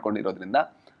ಕ್ರಿಯೇಟ್ ಮಾಡ್ಕೊಂಡಿರೋದ್ರಿಂದ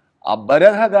ಆ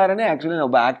ಬರಹಗಾರನೇ ಆ್ಯಕ್ಚುಲಿ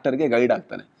ಒಬ್ಬ ಆ್ಯಕ್ಟರ್ಗೆ ಗೈಡ್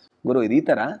ಆಗ್ತಾನೆ. ಗುರು ಇದು ಈ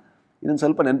ಥರ, ಇದನ್ನು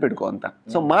ಸ್ವಲ್ಪ ನೆನ್ಪಿಟ್ಕೋ ಅಂತ.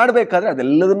 ಸೊ ಮಾಡಬೇಕಾದ್ರೆ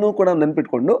ಅದೆಲ್ಲದನ್ನೂ ಕೂಡ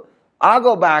ನೆನ್ಪಿಟ್ಕೊಂಡು ಆಗ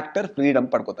ಒಬ್ಬ ಆ್ಯಕ್ಟರ್ ಫ್ರೀಡಮ್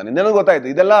ಪಡ್ಕೋತಾನೆ. ನನಗೆ ಗೊತ್ತಾಯ್ತು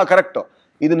ಇದೆಲ್ಲ ಕರೆಕ್ಟು,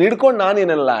 ಇದನ್ನ ಹಿಡ್ಕೊಂಡು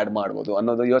ನಾನೇನೆಲ್ಲ ಆ್ಯಡ್ ಮಾಡ್ಬೋದು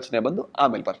ಅನ್ನೋದು ಯೋಚನೆ ಬಂದು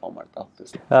ಆಮೇಲೆ ಪರ್ಫಾರ್ಮ್ ಮಾಡ್ತಾ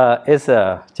ಹೋಗ್ತೀವಿ. ಎಸ್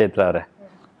ಚೈತ್ರ ಅವರೇ,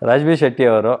 ರಾಜ್ಬಿ ಶೆಟ್ಟಿ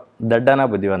ಅವರು ದಡ್ಡನ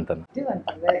ಬುದ್ಧಿವಂತನ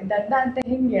ದಡ್ಡ ಅಂತ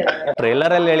ಹಿಂಗೆ ಹೇಳಿದ್ರೆ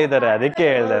ಟ್ರೈಲರ್ ಅಲ್ಲಿ ಹೇಳಿದ್ದಾರೆ, ಅದಕ್ಕೆ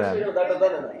ಹೇಳಿದೆ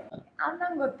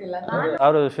ನಂಗೆ ಗೊತ್ತಿಲ್ಲ.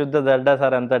 ಅವರು ಶುದ್ಧ ದಡ್ಡ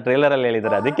ಸರ್ ಅಂತ ಟ್ರೈಲರ್ ಅಲ್ಲಿ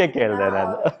ಹೇಳಿದ್ದಾರೆ, ಅದಕ್ಕೆ ಕೇಳಿದೆ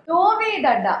ನಾನು. ಟೋಬಿ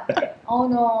ದಡ್ಡ,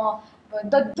 ಅವನು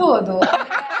ದದ್ದು, ಅದು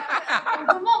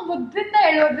ತುಂಬಾ ಮುದ್ದಿಂದ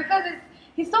ಹೇಳೋದು. Because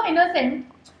is so innocent.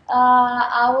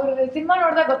 ಅವ್ರ ಸಿನಿಮಾ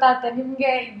ನೋಡಿದಾಗ ಗೊತ್ತಾಗುತ್ತೆ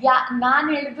ನಿಮ್ಗೆ, ನಾನ್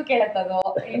ಹೇಳಿದ್ದು ಕೇಳತ್ತದು,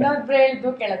 ಇನ್ನೊಬ್ರು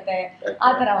ಹೇಳಿದ್ದು ಕೇಳತ್ತೆ,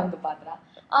 ಆ ತರ ಒಂದು ಪಾತ್ರ.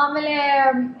 ಆಮೇಲೆ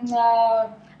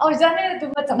ಅವ್ರ ಜನ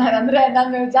ತುಂಬಾ ಚೆನ್ನಾಗಿ, ಅಂದ್ರೆ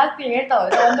ನಾನು ಜಾಸ್ತಿ ಹೇಳ್ತಾ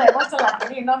ಹೋದ್ರೆ ಒಂದು ಎಮೋಷನಲ್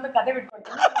ಆಗ್ತೀನಿ, ಇನ್ನೊಂದು ಕತೆ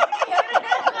ಬಿಟ್ಕೊಡ್ತೀನಿ.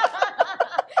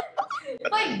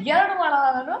 ಎರಡು ಮಾಡೋಣ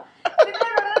ನಾನು. ಸಿನಿಮಾ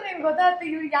ನೋಡಿದ್ರೆ ನಿಮ್ಗೆ ಗೊತ್ತಾಗುತ್ತೆ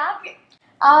ಇವ್ರು ಯಾಕೆ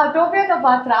ಆ ಟೋಬಿ ಅನ್ನೋ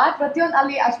ಪಾತ್ರ ಪ್ರತಿಯೊಂದು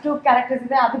ಅಲ್ಲಿ ಅಷ್ಟು ಕ್ಯಾರೆಕ್ಟರ್ಸ್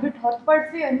ಇದೆ, ಅದು ಬಿಟ್ಟು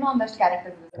ಹೊರತುಪಡಿಸಿ ಇನ್ನೂ ಒಂದಷ್ಟು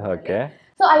ಕ್ಯಾರೆಕ್ಟರ್ಸ್ ಇದೆ.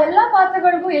 ಸೊ ಆ ಎಲ್ಲಾ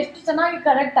ಪಾತ್ರಗಳಿಗೂ ಎಷ್ಟು ಚೆನ್ನಾಗಿ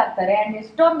ಕನೆಕ್ಟ್ ಆಗ್ತಾರೆ. ಅಂಡ್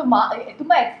ಎಷ್ಟೊಂದು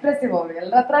ತುಂಬಾ ಎಕ್ಸ್ಪ್ರೆಸಿವ್, ಅವರು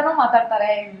ಎಲ್ಲರ ಹತ್ರನೂ ಮಾತಾಡ್ತಾರೆ,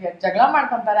 ಜಗಳ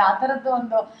ಮಾಡ್ಕೊಂತಾರೆ, ಆ ತರದ್ದು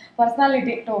ಒಂದು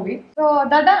ಪರ್ಸನಾಲಿಟಿ ಟೋಬಿ. ಸೊ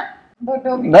ದಡ್ಡ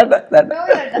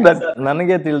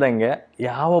ನನಗೆ ತಿಳಿದಂಗೆ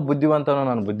ಯಾವ ಬುದ್ಧಿವಂತನೋ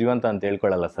ನಾನು ಬುದ್ಧಿವಂತ ಅಂತ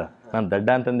ಹೇಳ್ಕೊಳ್ಳಲ್ಲ ಸರ್, ನಾನು ದಡ್ಡ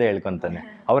ಅಂತಂದೇ ಹೇಳ್ಕೊಂತಾನೆ.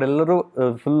 ಅವರೆಲ್ಲರೂ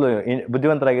ಫುಲ್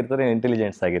ಬುದ್ಧಿವಂತರಾಗಿರ್ತಾರೆ,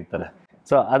 ಇಂಟೆಲಿಜೆನ್ಸ್ ಆಗಿರ್ತಾರೆ.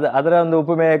 ಸೊ ಅದರ ಒಂದು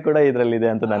ಉಪಮೇಯ ಕೂಡ ಇದರಲ್ಲಿದೆ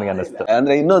ಅಂತ ನನಗೆ ಅನಿಸ್ತು.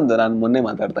 ಅಂದ್ರೆ ಇನ್ನೊಂದು, ನಾನು ಮೊನ್ನೆ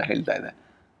ಮಾತಾಡ್ತಾ ಹೇಳ್ತಾ ಇದ್ದೆ,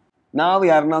 ನಾವು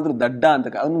ಯಾರನ್ನಾದ್ರೂ ದಡ್ಡ ಅಂತ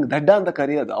ಅವ್ನಿಗೆ ದಡ್ಡ ಅಂತ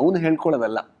ಕರೆಯೋದು ಅವ್ನು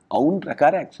ಹೇಳ್ಕೊಳ್ಳೋದಲ್ಲ, ಅವನ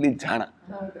ಪ್ರಕಾರ ಆಕ್ಚುಲಿ ಜಾಣ.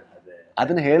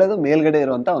 ಅದನ್ನ ಹೇಳೋದು ಮೇಲ್ಗಡೆ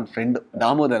ಇರುವಂತ ಅವ್ನ ಫ್ರೆಂಡ್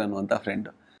ದಾಮೋದರ್ ಅನ್ನುವಂಥ ಫ್ರೆಂಡ್.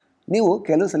 ನೀವು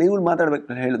ಕೆಲವು ಸಲ ಇವಳು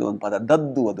ಮಾತಾಡ್ಬೇಕು ಹೇಳಿದ್ರು ಒಂದು ಪದ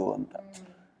ದದ್ದು ಅದು ಅಂತ,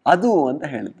 ಅದು ಅಂತ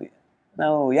ಹೇಳ್ತೀವಿ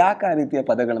ನಾವು. ಯಾಕೆ ಆ ರೀತಿಯ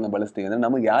ಪದಗಳನ್ನು ಬಳಸ್ತೀವಿ ಅಂದ್ರೆ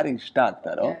ನಮಗೆ ಯಾರು ಇಷ್ಟ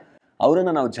ಆಗ್ತಾರೋ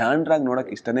ಅವರನ್ನ ನಾವು ಜಾಣರಾಗಿ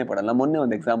ನೋಡೋಕೆ ಇಷ್ಟನೇ ಪಡಲ್ಲ. ಮೊನ್ನೆ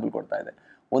ಒಂದು ಎಕ್ಸಾಂಪಲ್ ಕೊಡ್ತಾ ಇದೆ.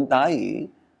 ಒಂದು ತಾಯಿ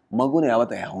ಮಗುನ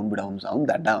ಯಾವತ್ತ ಅವ್ನು ಬಿಡ ಅವ್ನು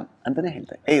ದಡ್ಡ ಅಂತಾನೆ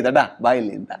ಹೇಳ್ತಾರೆ, ಏಯ್ ದಡ್ಡ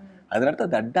ಬಾಯಿಲಿ ಅಂತ. ಅದರರ್ಥ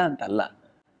ದಡ್ಡ ಅಂತಲ್ಲ,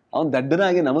 ಅವನು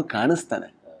ದಡ್ಡನಾಗಿ ನಮಗೆ ಕಾಣಿಸ್ತಾನೆ.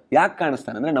 ಯಾಕೆ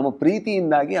ಕಾಣಿಸ್ತಾನೆ ಅಂದರೆ ನಮ್ಮ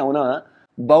ಪ್ರೀತಿಯಿಂದಾಗಿ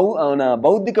ಅವನ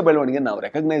ಬೌದ್ಧಿಕ ಬೆಳವಣಿಗೆ ನಾವು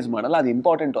ರೆಕಗ್ನೈಸ್ ಮಾಡಲ್ಲ, ಅದು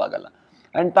ಇಂಪಾರ್ಟೆಂಟು ಆಗಲ್ಲ.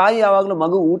 ಆ್ಯಂಡ್ ತಾಯಿ ಯಾವಾಗಲೂ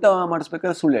ಮಗು ಊಟ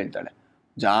ಮಾಡಿಸ್ಬೇಕಾದ್ರೆ ಸುಳ್ಳು ಹೇಳ್ತಾಳೆ,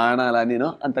 ಜಾಣ ಅಲ್ಲ ನೀನು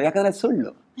ಅಂತ. ಯಾಕಂದರೆ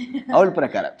ಸುಳ್ಳು ಅವಳ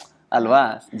ಪ್ರಕಾರ ಅಲ್ವಾ,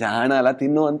 ಜಾಣ ಅಲ್ಲ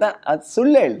ತಿನ್ನು ಅಂತ, ಅದು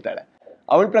ಸುಳ್ಳು ಹೇಳ್ತಾಳೆ.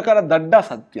 ಅವಳ ಪ್ರಕಾರ ದಡ್ಡ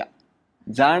ಸತ್ಯ,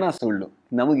 ಜಾಣ ಸುಳ್ಳು.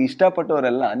 ನಮಗೆ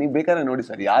ಇಷ್ಟಪಟ್ಟವರೆಲ್ಲ ನೀವು ಬೇಕಾದ್ರೆ ನೋಡಿ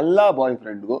ಸರ್, ಎಲ್ಲ ಬಾಯ್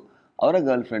ಫ್ರೆಂಡ್ಗೂ ಅವರ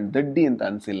ಗರ್ಲ್ ಫ್ರೆಂಡ್ ದಡ್ಡಿ ಅಂತ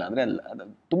ಅನ್ಸಿಲ್ಲ ಅಂದರೆ ಅದು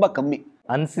ತುಂಬ ಕಮ್ಮಿ.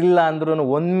 ಅನ್ಸಿಲ್ಲ ಅಂದ್ರೂ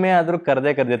ಒಮ್ಮೆ ಆದ್ರೂ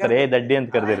ಕರ್ದಿರ್ತಾರೆ, ಏ ದಡ್ಡಿ ಅಂತ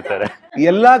ಕರೆದಿರ್ತಾರೆ.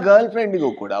 ಎಲ್ಲಾ ಗರ್ಲ್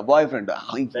ಫ್ರೆಂಡಿಗೂ ಕೂಡ ಬಾಯ್ ಫ್ರೆಂಡ್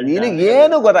ನಿನಗೆ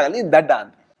ಏನು ಗೊತ್ತಾಗಲ್ಲ ನೀನ್ ದಡ್ಡ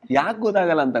ಅಂತ. ಯಾಕೆ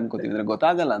ಗೊತ್ತಾಗಲ್ಲ ಅಂತ ಅನ್ಕೋತೀವಿ ಅಂದ್ರೆ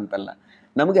ಗೊತ್ತಾಗಲ್ಲ ಅಂತಲ್ಲ,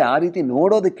 ನಮಗೆ ಆ ರೀತಿ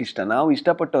ನೋಡೋದಕ್ಕೆ ಇಷ್ಟ. ನಾವು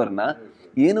ಇಷ್ಟಪಟ್ಟವ್ರನ್ನ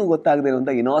ಏನು ಗೊತ್ತಾಗದೇ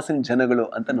ಇರುವಂತ ಇನೋಸೆಂಟ್ ಜನಗಳು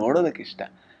ಅಂತ ನೋಡೋದಕ್ಕೆ ಇಷ್ಟ.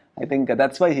 I think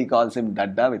that's why he calls him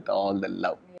ದಡ್ಡ with all the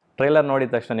love. Trailer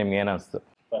ನೋಡಿದ ತಕ್ಷಣ ನಿಮ್ಗೆ ಏನ್ ಅನ್ಸ್ತು?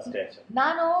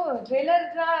 ನಾನು ಟ್ರೈಲರ್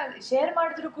ಶೇರ್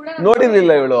ಮಾಡಿದ್ರು ಕೂಡ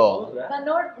ನೋಡಿರ್ಲಿಲ್ಲ ಇವಳು.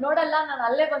 ನೋಡಲ್ಲ, ನಾನು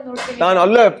ಅಲ್ಲೇ ಬಂದು ನೋಡ್ತೀನಿ. ನಾನು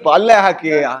ಅಲ್ಲೇ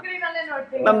ಹಾಕಿ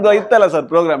ನಮ್ದು ಇತ್ತಲ್ಲ ಸರ್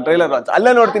ಪ್ರೋಗ್ರಾಮ್ ಟ್ರೈಲರ್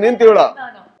ಅಲ್ಲೇ ನೋಡ್ತೀನಿ ಅಂತ ಇವಳು.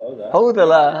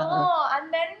 ಹೌದಲ್ಲ.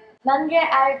 ನನ್ಗೆ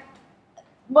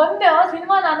ಒಂದು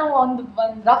ಸಿನಿಮಾ ನಾನು ಒಂದು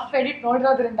ರಫ್ ಎಡಿಟ್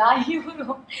ನೋಡಿರೋದ್ರಿಂದ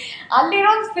ಇವರು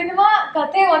ಅಲ್ಲಿರೋ ಸಿನಿಮಾ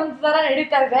ಕತೆ ಒಂದ್ ತರ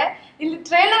ನಡೀತಾ ಇದೆ, ಇಲ್ಲಿ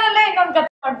ಟ್ರೈಲರ್ ಅಲ್ಲೇ ಇನ್ನೊಂದು ಕತೆ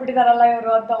ಮಾಡ್ಬಿಟ್ಟಿದಾರಲ್ಲ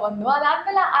ಇವರು ಅಂತ ಒಂದು.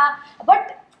 ಅದಾದ್ಮೇಲೆ but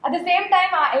at the same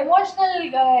time ಆ ಎಮೋಷನಲ್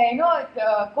ಏನೋ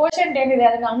ಕೋಶೆಂಟ್ ಏನಿದೆ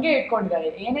ಅದನ್ನ ಹಂಗೆ ಇಟ್ಕೊಂಡಿದ್ದಾರೆ.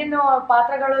 ಏನೇನು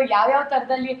ಪಾತ್ರಗಳು ಯಾವ್ಯಾವ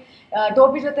ತರದಲ್ಲಿ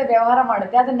ಟೋಬಿ ಜೊತೆ ವ್ಯವಹಾರ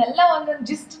ಮಾಡುತ್ತೆ ಅದನ್ನೆಲ್ಲ ಒಂದೊಂದು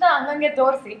ಜಿಸ್ಟ್ನ ಹಂಗಂಗೆ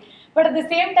ತೋರಿಸಿ, but at the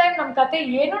same time ನಮ್ಮ ಕತೆ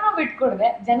ಏನೂ ಬಿಟ್ಕೊಡ್ದೆ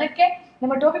ಜನಕ್ಕೆ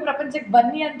ನಮ್ಮ ಟೋಬಿ ಪ್ರಪಂಚಕ್ಕೆ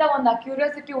ಬನ್ನಿ ಅಂತ ಒಂದು ಆ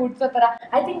ಕ್ಯೂರಿಯಾಸಿಟಿ ಹುಡ್ಸೋ ತರ.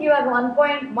 ಐ ಥಿಂಕ್ ಇವಾಗ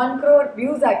 1.1 crore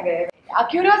ವ್ಯೂಸ್ ಆಗಿದೆ. ಆ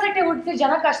ಕ್ಯೂರಿಯಾಸಿಟಿ ಹುಡ್ಸಿ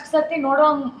ಜನಕ್ಕೆ ಅಷ್ಟು ಸತಿ ನೋಡೋ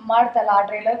ಮಾಡ್ತಲ್ಲ ಆ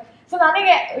ಟ್ರೈಲರ್. ಸೊ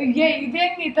ನನಗೆ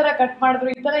ಇದೇಂಗ್ ಈ ತರ ಕಟ್ ಮಾಡಿದ್ರು,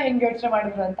 ಈ ತರ ಹೆಂಗ್ ಯೋಚನೆ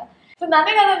ಮಾಡಿದ್ರು ಅಂತ. ಸೊ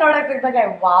ನನಗೆ ಅದನ್ನ ನೋಡಕ್ ಸಿಕ್ಕಿದಾಗ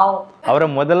ವಾವ್. ಅವರ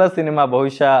ಮೊದಲ ಸಿನಿಮಾ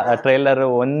ಬಹುಶಃ ಟ್ರೈಲರ್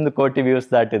 1 ಕೋಟಿ ವ್ಯೂಸ್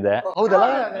ದಾಟಿದೆ. ಹೌದಲ್ಲ?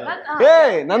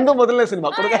 ನಂದು ಮೊದಲನೇ cinema.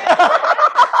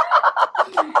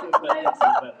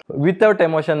 Without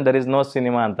emotion there is no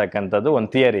cinema ಅಂತಕ್ಕಂಥದ್ದು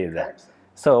ಒಂದು ಥಿಯರಿ ಇದೆ.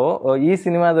 ಸೊ ಈ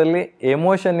ಸಿನಿಮಾದಲ್ಲಿ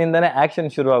ಎಮೋಷನ್ ಇಂದಾನೆ ಆಕ್ಷನ್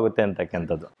ಶುರು ಆಗುತ್ತೆ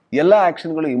ಅಂತಕ್ಕಂಥದ್ದು. ಎಲ್ಲ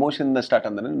ಆಕ್ಷನ್ಗಳು ಇಮೋಷನ್ ಇಂದ ಸ್ಟಾರ್ಟ್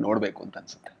ಅಂದ್ರೆ ನೋಡ್ಬೇಕು ಅಂತ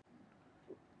ಅನ್ಸುತ್ತೆ.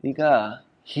 ಈಗ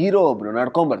ಹೀರೋ ಒಬ್ರು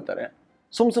ನಡ್ಕೊಂಡ್ಬರ್ತಾರೆ,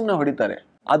 ಸುಮ್ಮನೆ ಹೊಡಿತಾರೆ,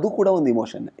 ಅದು ಕೂಡ ಒಂದು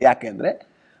ಇಮೋಷನ್. ಯಾಕೆ ಅಂದ್ರೆ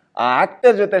ಆ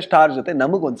ಆಕ್ಟರ್ ಜೊತೆ ಸ್ಟಾರ್ ಜೊತೆ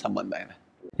ನಮಗೊಂದು ಸಂಬಂಧ ಇದೆ.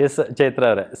 ಎಸ್ ಚೈತ್ರ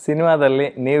ಅವರೇ, ಸಿನಿಮಾದಲ್ಲಿ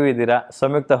ನೀವು ಇದ್ದೀರಾ,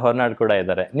 ಸಂಯುಕ್ತ ಹೊರನಾಡ್ ಕೂಡ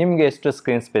ಇದ್ದಾರೆ. ನಿಮ್ಗೆ ಎಷ್ಟು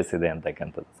ಸ್ಕ್ರೀನ್ ಸ್ಪೇಸ್ ಇದೆ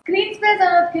ಅಂತಕ್ಕಂಥದ್ದು? ಸ್ಕ್ರೀನ್ ಸ್ಪೇಸ್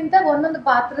ಅನ್ನೋದಕ್ಕಿಂತ ಒಂದೊಂದು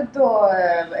ಪಾತ್ರದ್ದು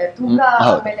ತೂಕ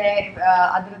ಆಮೇಲೆ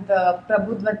ಅದ್ರದ್ದು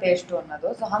ಪ್ರಬುದ್ಧತೆ ಎಷ್ಟು ಅನ್ನೋದು.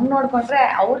 ಸೊ ಹಂಗ್ ನೋಡ್ಕೊಂಡ್ರೆ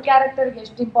ಅವ್ರ ಕ್ಯಾರೆಕ್ಟರ್ಗೆ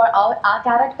ಎಷ್ಟು ಆ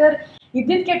ಕ್ಯಾರೆಕ್ಟರ್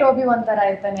ಇದ್ದಿದ್ಕೆ ಟೋಬಿ ಒಂಥರ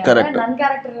ಇರ್ತಾನೆ, ನನ್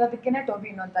ಕ್ಯಾರೆಕ್ಟರ್ ಇರೋದಕ್ಕೇನೆ ಟೋಬಿ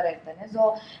ಇನ್ನೊಂಥರ ಇರ್ತಾನೆ. ಸೊ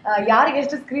ಯಾರಿಗೆ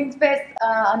ಎಷ್ಟು ಸ್ಕ್ರೀನ್ ಸ್ಪೇಸ್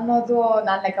ಅನ್ನೋದು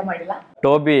ನಾನ್ ಲೆಕ್ಕ ಮಾಡಿಲ್ಲ.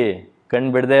 ಟೋಬಿ ಕಣ್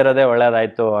ಬಿಡದೆ ಇರೋದೇ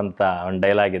ಒಳ್ಳೇದಾಯ್ತು ಅಂತ ಒಂದು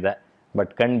ಡೈಲಾಗ್ ಇದೆ,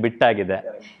 ಬಟ್ ಕಣ್ ಬಿಟ್ಟಾಗಿದೆ.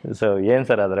 ಸೊ ಏನ್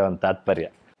ಸರ್ ಅದರ ಒಂದು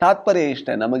ತಾತ್ಪರ್ಯ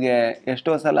ಇಷ್ಟೇ. ನಮಗೆ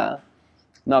ಎಷ್ಟೋ ಸಲ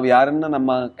ನಾವು ಯಾರನ್ನ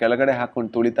ನಮ್ಮ ಕೆಳಗಡೆ ಹಾಕೊಂಡು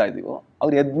ತುಳಿತಾ ಇದೀವೋ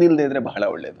ಅವ್ರು ಎದ್ದು ನಿಲ್ದೇ ಇದ್ರೆ ಬಹಳ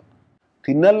ಒಳ್ಳೇದು.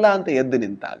 ತಿನ್ನಲ್ಲ ಅಂತ ಎದ್ದು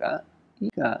ನಿಂತಾಗ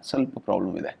ಈಗ ಸ್ವಲ್ಪ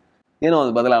ಪ್ರಾಬ್ಲಮ್ ಇದೆ, ಏನೋ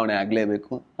ಒಂದು ಬದಲಾವಣೆ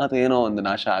ಆಗಲೇಬೇಕು ಅಥವಾ ಏನೋ ಒಂದು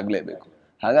ನಾಶ ಆಗಲೇಬೇಕು.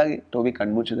 ಹಾಗಾಗಿ ಟೋಬಿ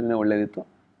ಕಣ್ಮುಚ್ಚಿದ್ರೆ ಒಳ್ಳೇದಿತ್ತು,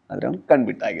 ಆದರೆ ಅವ್ನು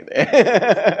ಕಣ್ಬಿಟ್ಟಾಗಿದೆ.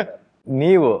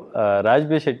 ನೀವು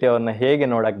ರಾಜ್ಬಿ ಶೆಟ್ಟಿ ಅವ್ರನ್ನ ಹೇಗೆ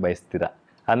ನೋಡಕ್ ಬಯಸ್ತೀರಾ?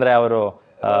 ಅಂದ್ರೆ ಅವರು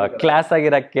ಕ್ಲಾಸ್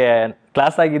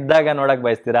ಆಗಿದ್ದಾಗ ನೋಡಕ್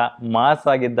ಬಯಸ್ತೀರಾ, ಮಾಸ್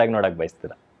ಆಗಿದ್ದಾಗ ನೋಡಕ್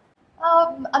ಬಯಸ್ತೀರಾ?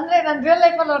 ಅಂದ್ರೆ ನಾನು ರಿಯಲ್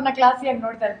ಲೈಫ್ ಅಲ್ಲಿ ಅವ್ರನ್ನ ಕ್ಲಾಸಿಯಾಗಿ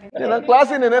ನೋಡ್ತಾ ಇರ್ತೀನಿ. ನಾನು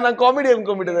ಕ್ಲಾಸಿನೇ, ನಾನು ಕಾಮಿಡಿ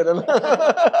ಅನ್ಕೊಂಡ್ಬಿಟ್ಟಿದ್ದೇನೆ.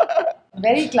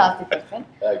 Very classy person.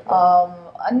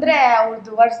 ಅಂದ್ರೆ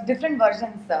ಅವ್ರದ್ದು ಡಿಫ್ರೆಂಟ್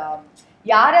ವರ್ಷನ್ಸ್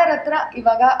ಯಾರ್ಯಾರ ಹತ್ರ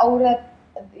ಇವಾಗ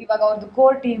ಅವ್ರದ್ದು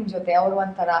ಕೋರ್ ಟೀಮ್ ಜೊತೆ ಅವ್ರು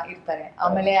ಒಂಥರ ಇರ್ತಾರೆ.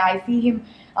 ಆಮೇಲೆ ಐ ಸಿ ಹಿಮ್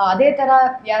ಅದೇ ತರ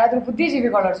ಯಾರಾದ್ರೂ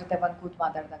ಬುದ್ಧಿಜೀವಿಗಳವ್ರ ಜೊತೆ ಬಂದು ಕೂತ್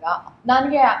ಮಾತಾಡಿದಾಗ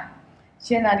ನನಗೆ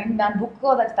ನಾನು ಬುಕ್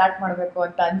ಓದಕ್ ಸ್ಟಾರ್ಟ್ ಮಾಡ್ಬೇಕು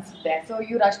ಅಂತ ಅನ್ಸುತ್ತೆ. ಸೊ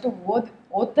ಇವ್ರು ಅಷ್ಟು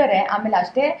ಓದ್ತಾರೆ, ಆಮೇಲೆ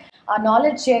ಅಷ್ಟೇ ಆ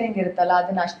ನಾಲೆಡ್ಜ್ ಶೇರಿಂಗ್ ಇರುತ್ತಲ್ಲ,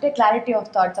 ಅದನ್ನ ಅಷ್ಟೇ ಕ್ಲಾರಿಟಿ ಆಫ್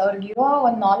ಥಾಟ್ಸ್, ಅವ್ರಿಗಿರೋ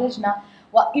ಒಂದು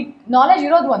ನಾಲೆಡ್ಜ್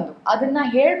ಇರೋದು ಒಂದು, ಅದನ್ನ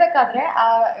ಹೇಳ್ಬೇಕಾದ್ರೆ ಆ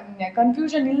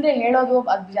ಕನ್ಫ್ಯೂಷನ್ ಇಲ್ಲದೆ ಹೇಳೋದು,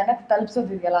 ಅದು ಜನಕ್ಕೆ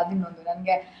ತಲುಪಿಸೋದು ಇದೆಯಲ್ಲ, ಅದನ್ನೊಂದು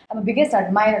ನನಗೆ ಬಿಗ್ಗೆಸ್ಟ್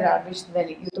ಅಡ್ಮೈರ್ ಆ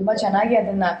ವಿಷಯದಲ್ಲಿ. ಇವ್ರು ತುಂಬಾ ಚೆನ್ನಾಗಿ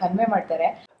ಅದನ್ನ ಕನ್ವೆ ಮಾಡ್ತಾರೆ.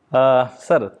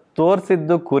 ಸರ್,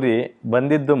 ತೋರಿಸಿದ್ದು ಕುರಿ,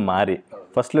 ಬಂದಿದ್ದು ಮಾರಿ.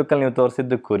 ಫಸ್ಟ್ ಲುಕ್ಕಲ್ಲಿ ನೀವು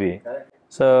ತೋರಿಸಿದ್ದು ಕುರಿ.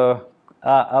 ಸೊ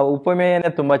ಆ ಉಪಮೇಯನೇ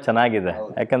ತುಂಬಾ ಚೆನ್ನಾಗಿದೆ,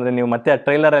 ಯಾಕಂದ್ರೆ ನೀವು ಮತ್ತೆ ಆ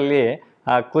ಟ್ರೈಲರ್ ಅಲ್ಲಿ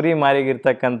ಆ ಕುರಿ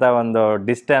ಮಾರಿಗಿರ್ತಕ್ಕಂಥ ಒಂದು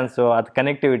ಡಿಸ್ಟೆನ್ಸು, ಅದು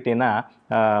ಕನೆಕ್ಟಿವಿಟಿನ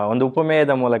ಒಂದು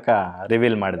ಉಪಮೇಯದ ಮೂಲಕ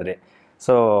ರಿವೀಲ್ ಮಾಡಿದ್ರಿ.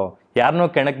 ಸೊ ಯಾರನ್ನೂ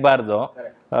ಕೆಣಕಬಾರ್ದು,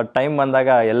 ಟೈಮ್ ಬಂದಾಗ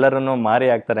ಎಲ್ಲರನ್ನೂ ಮಾರಿ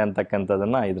ಆಗ್ತಾರೆ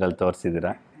ಅಂತಕ್ಕಂಥದ್ದನ್ನ ಇದ್ರಲ್ಲಿ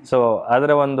ತೋರಿಸಿದ್ದೀರಾ. ಸೊ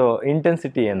ಅದರ ಒಂದು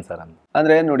ಇಂಟೆನ್ಸಿಟಿ ಏನು ಸರ್ ಅಂತ?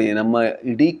 ಅಂದರೆ ನೋಡಿ, ನಮ್ಮ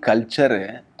ಇಡೀ ಕಲ್ಚರೇ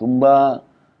ತುಂಬ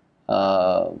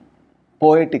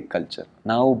ಪೋಯೆಟಿಕ್ ಕಲ್ಚರ್.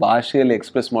 ನಾವು ಭಾಷೆಯಲ್ಲಿ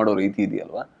ಎಕ್ಸ್ಪ್ರೆಸ್ ಮಾಡೋ ರೀತಿ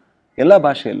ಇದೆಯಲ್ವಾ, ಎಲ್ಲ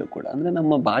ಭಾಷೆಯಲ್ಲೂ ಕೂಡ. ಅಂದರೆ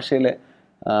ನಮ್ಮ ಭಾಷೆಯಲ್ಲೇ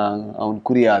ಅವನು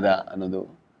ಕುರಿಯಾದ ಅನ್ನೋದು,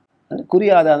 ಅಂದರೆ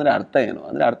ಕುರಿಯಾದ ಅಂದರೆ ಅರ್ಥ ಏನು?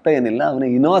 ಅಂದರೆ ಅರ್ಥ ಏನಿಲ್ಲ, ಅವನ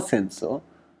ಇನೋಸೆನ್ಸು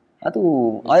ಅದು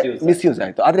ಮಿಸ್ಯೂಸ್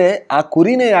ಆಯಿತು. ಆದರೆ ಆ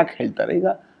ಕುರಿನೇ ಯಾಕೆ ಹೇಳ್ತಾರೆ? ಈಗ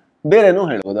ಬೇರೆನೂ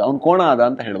ಹೇಳ್ಬೋದು, ಅವ್ನು ಕೋಣ ಆದ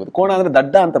ಅಂತ ಹೇಳ್ಬೋದು. ಕೋಣ ಅಂದರೆ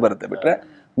ದಡ್ಡ ಅಂತ ಬರುತ್ತೆ, ಬಿಟ್ರೆ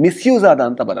ಮಿಸ್ಯೂಸ್ ಆದ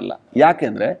ಅಂತ ಬರಲ್ಲ.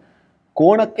 ಯಾಕೆಂದರೆ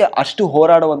ಕೋಣಕ್ಕೆ ಅಷ್ಟು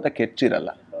ಹೋರಾಡುವಂಥ ಕೆಚ್ಚಿರಲ್ಲ,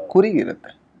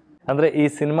 ಕುರಿಗಿರುತ್ತೆ. ಅಂದರೆ ಈ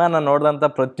ಸಿನಿಮಾನ ನೋಡಿದಂಥ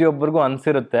ಪ್ರತಿಯೊಬ್ಬರಿಗೂ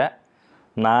ಅನಿಸಿರುತ್ತೆ,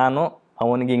 ನಾನು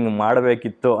ಅವನಿಗೆ ಹಿಂಗೆ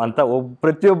ಮಾಡಬೇಕಿತ್ತು ಅಂತ.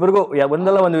 ಪ್ರತಿಯೊಬ್ಬರಿಗೂ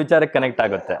ಒಂದಲ್ಲ ಒಂದು ವಿಚಾರಕ್ಕೆ ಕನೆಕ್ಟ್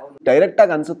ಆಗುತ್ತೆ. ಡೈರೆಕ್ಟ್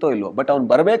ಆಗಿ ಅನ್ಸುತ್ತೋ ಇಲ್ವೋ, ಬಟ್ ಅವ್ನು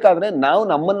ಬರಬೇಕಾದ್ರೆ ನಾವು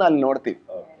ನಮ್ಮನ್ನ ಅಲ್ಲಿ ನೋಡ್ತೀವಿ.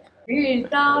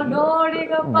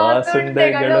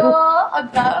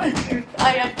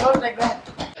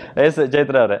 ಎಸ್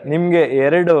ಚೈತ್ರ ಅವರೇ, ನಿಮ್ಗೆ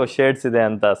 2 ಶೇಡ್ಸ್ ಇದೆ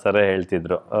ಅಂತ ಸರ್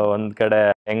ಹೇಳ್ತಿದ್ರು. ಒಂದ್ ಕಡೆ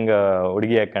ಹೆಂಗ್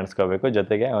ಹುಡುಗಿಯಾಗಿ ಕಾಣಿಸ್ಕೋಬೇಕು,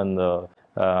 ಜೊತೆಗೆ ಒಂದು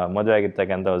ಮದುವೆ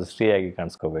ಆಗಿರ್ತಕ್ಕಂಥ ಒಂದು ಸ್ತ್ರೀಯಾಗಿ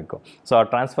ಕಾಣಿಸ್ಕೋಬೇಕು. ಸೊ ಆ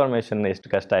ಟ್ರಾನ್ಸ್ಫಾರ್ಮೇಶನ್ ಎಷ್ಟು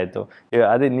ಕಷ್ಟ ಆಯ್ತು,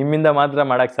 ಅದೇ ನಿಮ್ಮಿಂದ ಮಾತ್ರ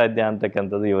ಮಾಡಕ್ ಸಾಧ್ಯ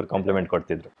ಅಂತಕ್ಕಂಥದ್ದು ಇವ್ರು ಕಾಂಪ್ಲಿಮೆಂಟ್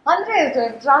ಕೊಡ್ತಿದ್ರು. ಅಂದ್ರೆ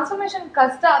ಟ್ರಾನ್ಸ್ಫಾರ್ಮೇಶನ್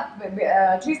ಕಷ್ಟ,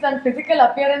 ಅಟ್ಲೀಸ್ಟ್ ನನ್ನ ಫಿಸಿಕಲ್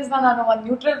ಅಪಿಯರೆನ್ಸ್ ನಾನು ಒಂದು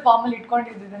ನ್ಯೂಟ್ರಲ್ ಫಾರ್ಮ್ ಅಲ್ಲಿ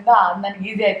ಇಟ್ಕೊಂಡಿದ್ರಿಂದ ನನ್ಗೆ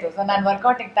ಈಸಿ ಆಯ್ತು. ಸೊ ನಾನು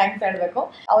ವರ್ಕೌಟ್ ಥ್ಯಾಂಕ್ಸ್ ಹೇಳ್ಬೇಕು.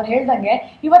 ಅವ್ರು ಹೇಳ್ದಂಗೆ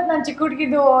ಇವತ್ತು ನಾನು ಚಿಕ್ಕ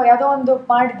ಹುಡುಗಿದು ಯಾವುದೋ ಒಂದು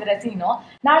ಮಾಡಿದ್ರೆ ಸೀನು,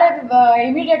 ನಾಳೆ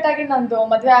ಇಮಿಡಿಯೇಟ್ ಆಗಿ ನಂದು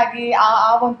ಮದುವೆ ಆಗಿ ಆ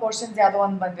ಒಂದು ಪೋರ್ಷನ್ಸ್ ಯಾವುದೋ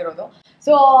ಒಂದು ಬಂದಿರೋದು.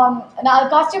 ಸೊ ನಾನು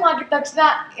ಕಾಸ್ಟ್ಯೂಮ್ ಹಾಕಿದ ತಕ್ಷಣ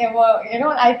ಏನೋ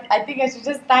I think I should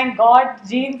just thank god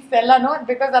jeans ಎಲ್ಲಾನು,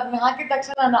 ಬಿಕಾಸ್ ಅದನ್ನ ಹಾಕಿದ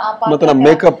ತಕ್ಷಣ ನಾನು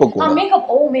ಮೇಕಪ್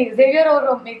ಝೇವಿಯರ್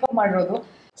ಅವರು ಮೇಕಪ್ ಮಾಡಿರೋದು.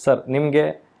 ಸರ್, ನಿಮಗೆ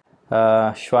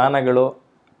ಶ್ವಾನಗಳು,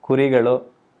 ಕುರಿಗಳು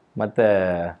ಮತ್ತೆ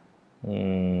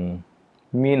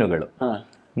ಮೀನುಗಳು,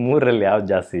 3ರಲ್ಲಿ ಯಾವ್ದು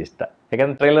ಜಾಸ್ತಿ ಇಷ್ಟ?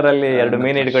 ಯಾಕಂದ್ರೆ ಟ್ರೈಲರ್ ಅಲ್ಲಿ 2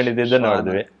 ಮೀನು ಹಿಡ್ಕೊಂಡಿದ್ದು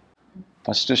ನೋಡಿದ್ವಿ.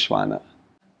 ಫಸ್ಟ್ ಶ್ವಾನ.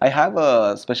 I have a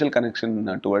special connection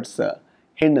towards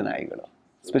ಹೆಣ್ಣು ನಾಯಿಗಳು,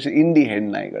 ಸ್ಪೆಷಲ್ ಇಂಡಿ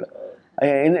ಹೆಣ್ಣು ನಾಯಿಗಳು.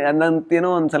 ಏನೋ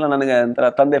ಒಂದ್ಸಲ ನನಗೆ ಒಂಥರ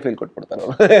ತಂದೆ ಫೀಲ್ ಕೊಟ್ಬಿಡ್ತಾರೆ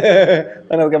ಅವರು.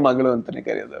 ನನಗೆ ಮಗಳು ಅಂತಾನೆ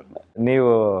ಕರೆಯೋದು ಅವ್ರನ್ನ. ನೀವು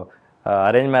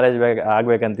ಅರೇಂಜ್ ಮ್ಯಾರೇಜ್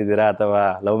ಆಗ್ಬೇಕಂತಿದ್ದೀರಾ ಅಥವಾ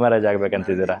ಲವ್ ಮ್ಯಾರೇಜ್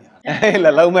ಆಗ್ಬೇಕಂತಿದ್ದೀರಾ? ಇಲ್ಲ,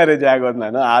 ಲವ್ ಮ್ಯಾರೇಜ್ ಆಗೋದು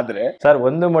ನಾನು. ಆದ್ರೆ ಸರ್,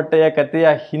 ಒಂದು ಮೊಟ್ಟೆಯ ಕಥೆಯ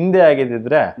ಹಿಂದೆ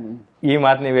ಆಗಿದ್ದಿದ್ರೆ ಈ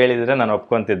ಮಾತು ನೀವು ಹೇಳಿದ್ರೆ ನಾನು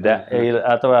ಒಪ್ಕೊಂತಿದ್ದೆ,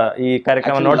 ಅಥವಾ ಈ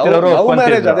ಕಾರ್ಯಕ್ರಮ ನೋಡ್ತಿರೋರು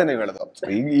ಅದೇನೆ ಹೇಳೋದು.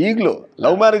 ಈಗ್ಲೂ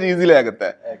ಲವ್ ಮ್ಯಾರೇಜ್ ಈಸಿಲಿ ಆಗುತ್ತೆ.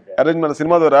 ಅರೇಂಜ್ ಮ್ಯಾರೇಜ್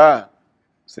ಸಿನಿಮಾದವರಾ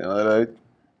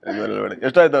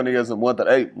ಎಷ್ಟಾಯ್ತು ಅವನಿಗೆ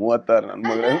 36 ನನ್ನ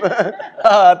ಮಗ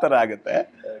ಆ ಥರ ಆಗುತ್ತೆ.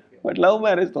 ಬಟ್ ಲವ್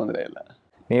ಮ್ಯಾರೇಜ್ ತೊಂದರೆ ಇಲ್ಲ.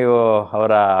 ನೀವು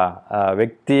ಅವರ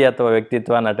ವ್ಯಕ್ತಿ ಅಥವಾ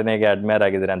ವ್ಯಕ್ತಿತ್ವ, ನಟನೆಗೆ ಅಡ್ಮೈರ್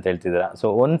ಆಗಿದ್ದೀರಾ ಅಂತ ಹೇಳ್ತಿದ್ದೀರಾ. ಸೊ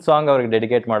ಒಂದು ಸಾಂಗ್ ಅವ್ರಿಗೆ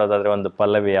ಡೆಡಿಕೇಟ್ ಮಾಡೋದಾದ್ರೆ ಒಂದು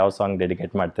ಪಲ್ಲವಿ ಯಾವ ಸಾಂಗ್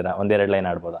ಡೆಡಿಕೇಟ್ ಮಾಡ್ತೀರಾ? 1-2 ಲೈನ್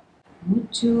ಆಡ್ಬೋದಾ?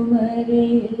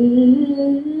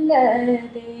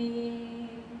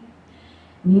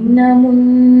 ನಿನ್ನ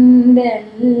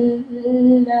ಮುಂದೆಲ್ಲವನು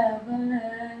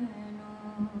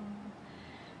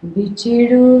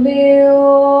ಬಿಚ್ಚಿಡುವೆ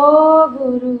ಓ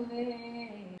ಗುರುವೇ.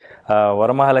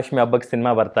 ವರಮಹಾಲಕ್ಷ್ಮಿ ಹಬ್ಬಕ್ಕೆ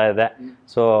ಸಿನಿಮಾ ಬರ್ತಾ ಇದೆ.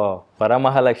 ಸೊ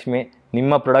ವರಮಹಾಲಕ್ಷ್ಮಿ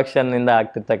ನಿಮ್ಮ ಪ್ರೊಡಕ್ಷನ್ನಿಂದ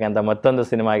ಆಗ್ತಿರ್ತಕ್ಕಂಥ ಮತ್ತೊಂದು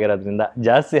ಸಿನಿಮಾ ಆಗಿರೋದ್ರಿಂದ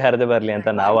ಜಾಸ್ತಿ ಹರಿದು ಬರಲಿ ಅಂತ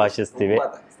ನಾವು ಆಶಿಸ್ತೀವಿ.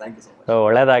 ಸೊ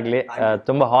ಒಳ್ಳೇದಾಗಲಿ.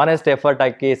 ತುಂಬ ಹಾನೆಸ್ಟ್ ಎಫರ್ಟ್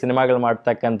ಹಾಕಿ ಸಿನಿಮಾಗಳು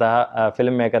ಮಾಡ್ತಕ್ಕಂತಹ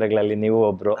ಫಿಲ್ಮ್ ಮೇಕರ್ಗಳಲ್ಲಿ ನೀವು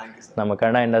ಒಬ್ಬರು, ನಮ್ಮ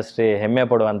ಕನ್ನಡ ಇಂಡಸ್ಟ್ರಿ ಹೆಮ್ಮೆ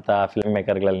ಪಡುವಂಥ ಫಿಲ್ಮ್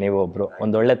ಮೇಕರ್ಗಳಲ್ಲಿ ನೀವು ಒಬ್ಬರು,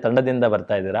 ಒಂದು ಒಳ್ಳೆ ತಂಡದಿಂದ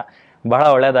ಬರ್ತಾ ಇದ್ದೀರಾ. ಬಹಳ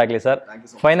ಒಳ್ಳೇದಾಗಲಿ ಸರ್.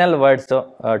 ಫೈನಲ್ ವರ್ಡ್ಸು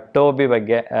ಟೋಬಿ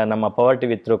ಬಗ್ಗೆ ನಮ್ಮ ಪವರ್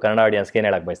ಟಿವಿ ಥ್ರೂ ಕನ್ನಡ ಆಡಿಯನ್ಸ್ಗೆ ಏನು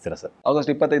ಹೇಳಕ್ಕೆ ಬಯಸ್ತೀರಾ ಸರ್?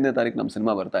 ಆಗಸ್ಟ್ 25ನೇ ತಾರೀಕು ನಮ್ಮ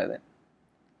ಸಿನಿಮಾ ಬರ್ತಾ ಇದೆ.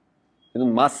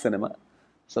 ಇದೊಂದು ಮಾಸ್ ಸಿನಿಮಾ.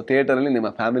 ಸೊ ಥಿಯೇಟರಲ್ಲಿ ನಿಮ್ಮ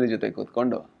ಫ್ಯಾಮಿಲಿ ಜೊತೆ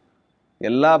ಕೂತ್ಕೊಂಡು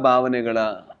ಎಲ್ಲ ಭಾವನೆಗಳ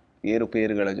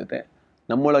ಏರುಪೇರುಗಳ ಜೊತೆ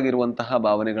ನಮ್ಮೊಳಗಿರುವಂತಹ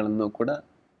ಭಾವನೆಗಳನ್ನು ಕೂಡ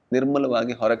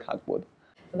ನಿರ್ಮಲವಾಗಿ ಹೊರಗೆ ಹಾಕ್ಬೋದು.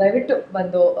 ದಯವಿಟ್ಟು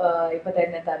ಬಂದು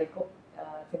 25ನೇ ತಾರೀಕು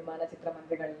ಸಿನಿಮಾನ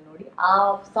ಚಿತ್ರಮಂದಿರಗಳಲ್ಲಿ ನೋಡಿ. ಆ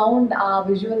ಸೌಂಡ್, ಆ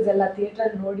ವಿಜುವಲ್ಸ್ ಎಲ್ಲ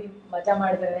ಥಿಯೇಟರ್ ನೋಡಿ ಮಜಾ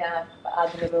ಮಾಡಿದ್ರೆ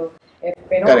ಅದ್ರದ್ದು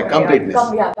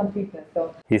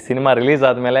ಈ ಸಿನಿಮಾ ರಿಲೀಸ್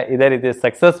ಆದ್ಮೇಲೆ ಇದೇ ರೀತಿ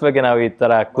ಸಕ್ಸಸ್ ಬಗ್ಗೆ ನಾವು ಈ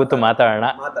ತರ ಕೂತು ಮಾತಾಡೋಣ.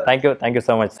 Thank you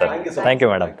so much sir. Thank you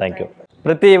madam. Thank you.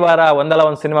 ಪ್ರತಿ ವಾರ ಒಂದಲ್ಲ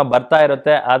ಒಂದು ಸಿನಿಮಾ ಬರ್ತಾ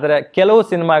ಇರುತ್ತೆ. ಆದರೆ ಕೆಲವು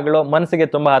ಸಿನಿಮಾಗಳು ಮನಸ್ಸಿಗೆ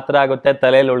ತುಂಬಾ ಹತ್ರ ಆಗುತ್ತೆ,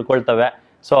 ತಲೆಯಲ್ಲಿ ಉಳ್ಕೊಳ್ತವೆ.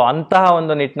 ಸೊ ಅಂತಹ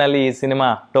ಒಂದು ನಿಟ್ಟಿನಲ್ಲಿ ಈ ಸಿನಿಮಾ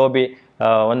ಟೋಬಿ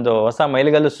ಒಂದು ಹೊಸ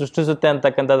ಮೈಲಿಗಲ್ಲು ಸೃಷ್ಟಿಸುತ್ತೆ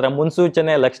ಅಂತಕ್ಕಂಥದ್ರ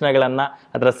ಮುನ್ಸೂಚನೆ ಲಕ್ಷಣಗಳನ್ನ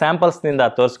ಅದರ ಸ್ಯಾಂಪಲ್ಸ್ನಿಂದ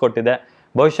ತೋರಿಸ್ಕೊಟ್ಟಿದೆ.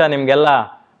 ಬಹುಶಃ ನಿಮಗೆಲ್ಲ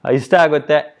ಇಷ್ಟ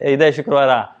ಆಗುತ್ತೆ. ಇದೇ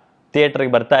ಶುಕ್ರವಾರ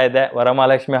ಥಿಯೇಟ್ರಿಗೆ ಬರ್ತಾ ಇದೆ.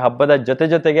 ವರಮಹಾಲಕ್ಷ್ಮಿ ಹಬ್ಬದ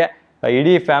ಜೊತೆಗೆ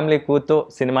ಇಡೀ ಫ್ಯಾಮಿಲಿ ಕೂತು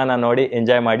ಸಿನಿಮಾನ ನೋಡಿ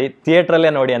ಎಂಜಾಯ್ ಮಾಡಿ, ಥಿಯೇಟ್ರಲ್ಲೇ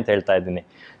ನೋಡಿ ಅಂತ ಹೇಳ್ತಾ ಇದ್ದೀನಿ.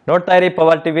 ನೋಡ್ತಾ ಇರಿ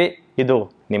ಪವರ್ ಟಿವಿ, ಇದು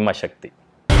ನಿಮ್ಮ ಶಕ್ತಿ.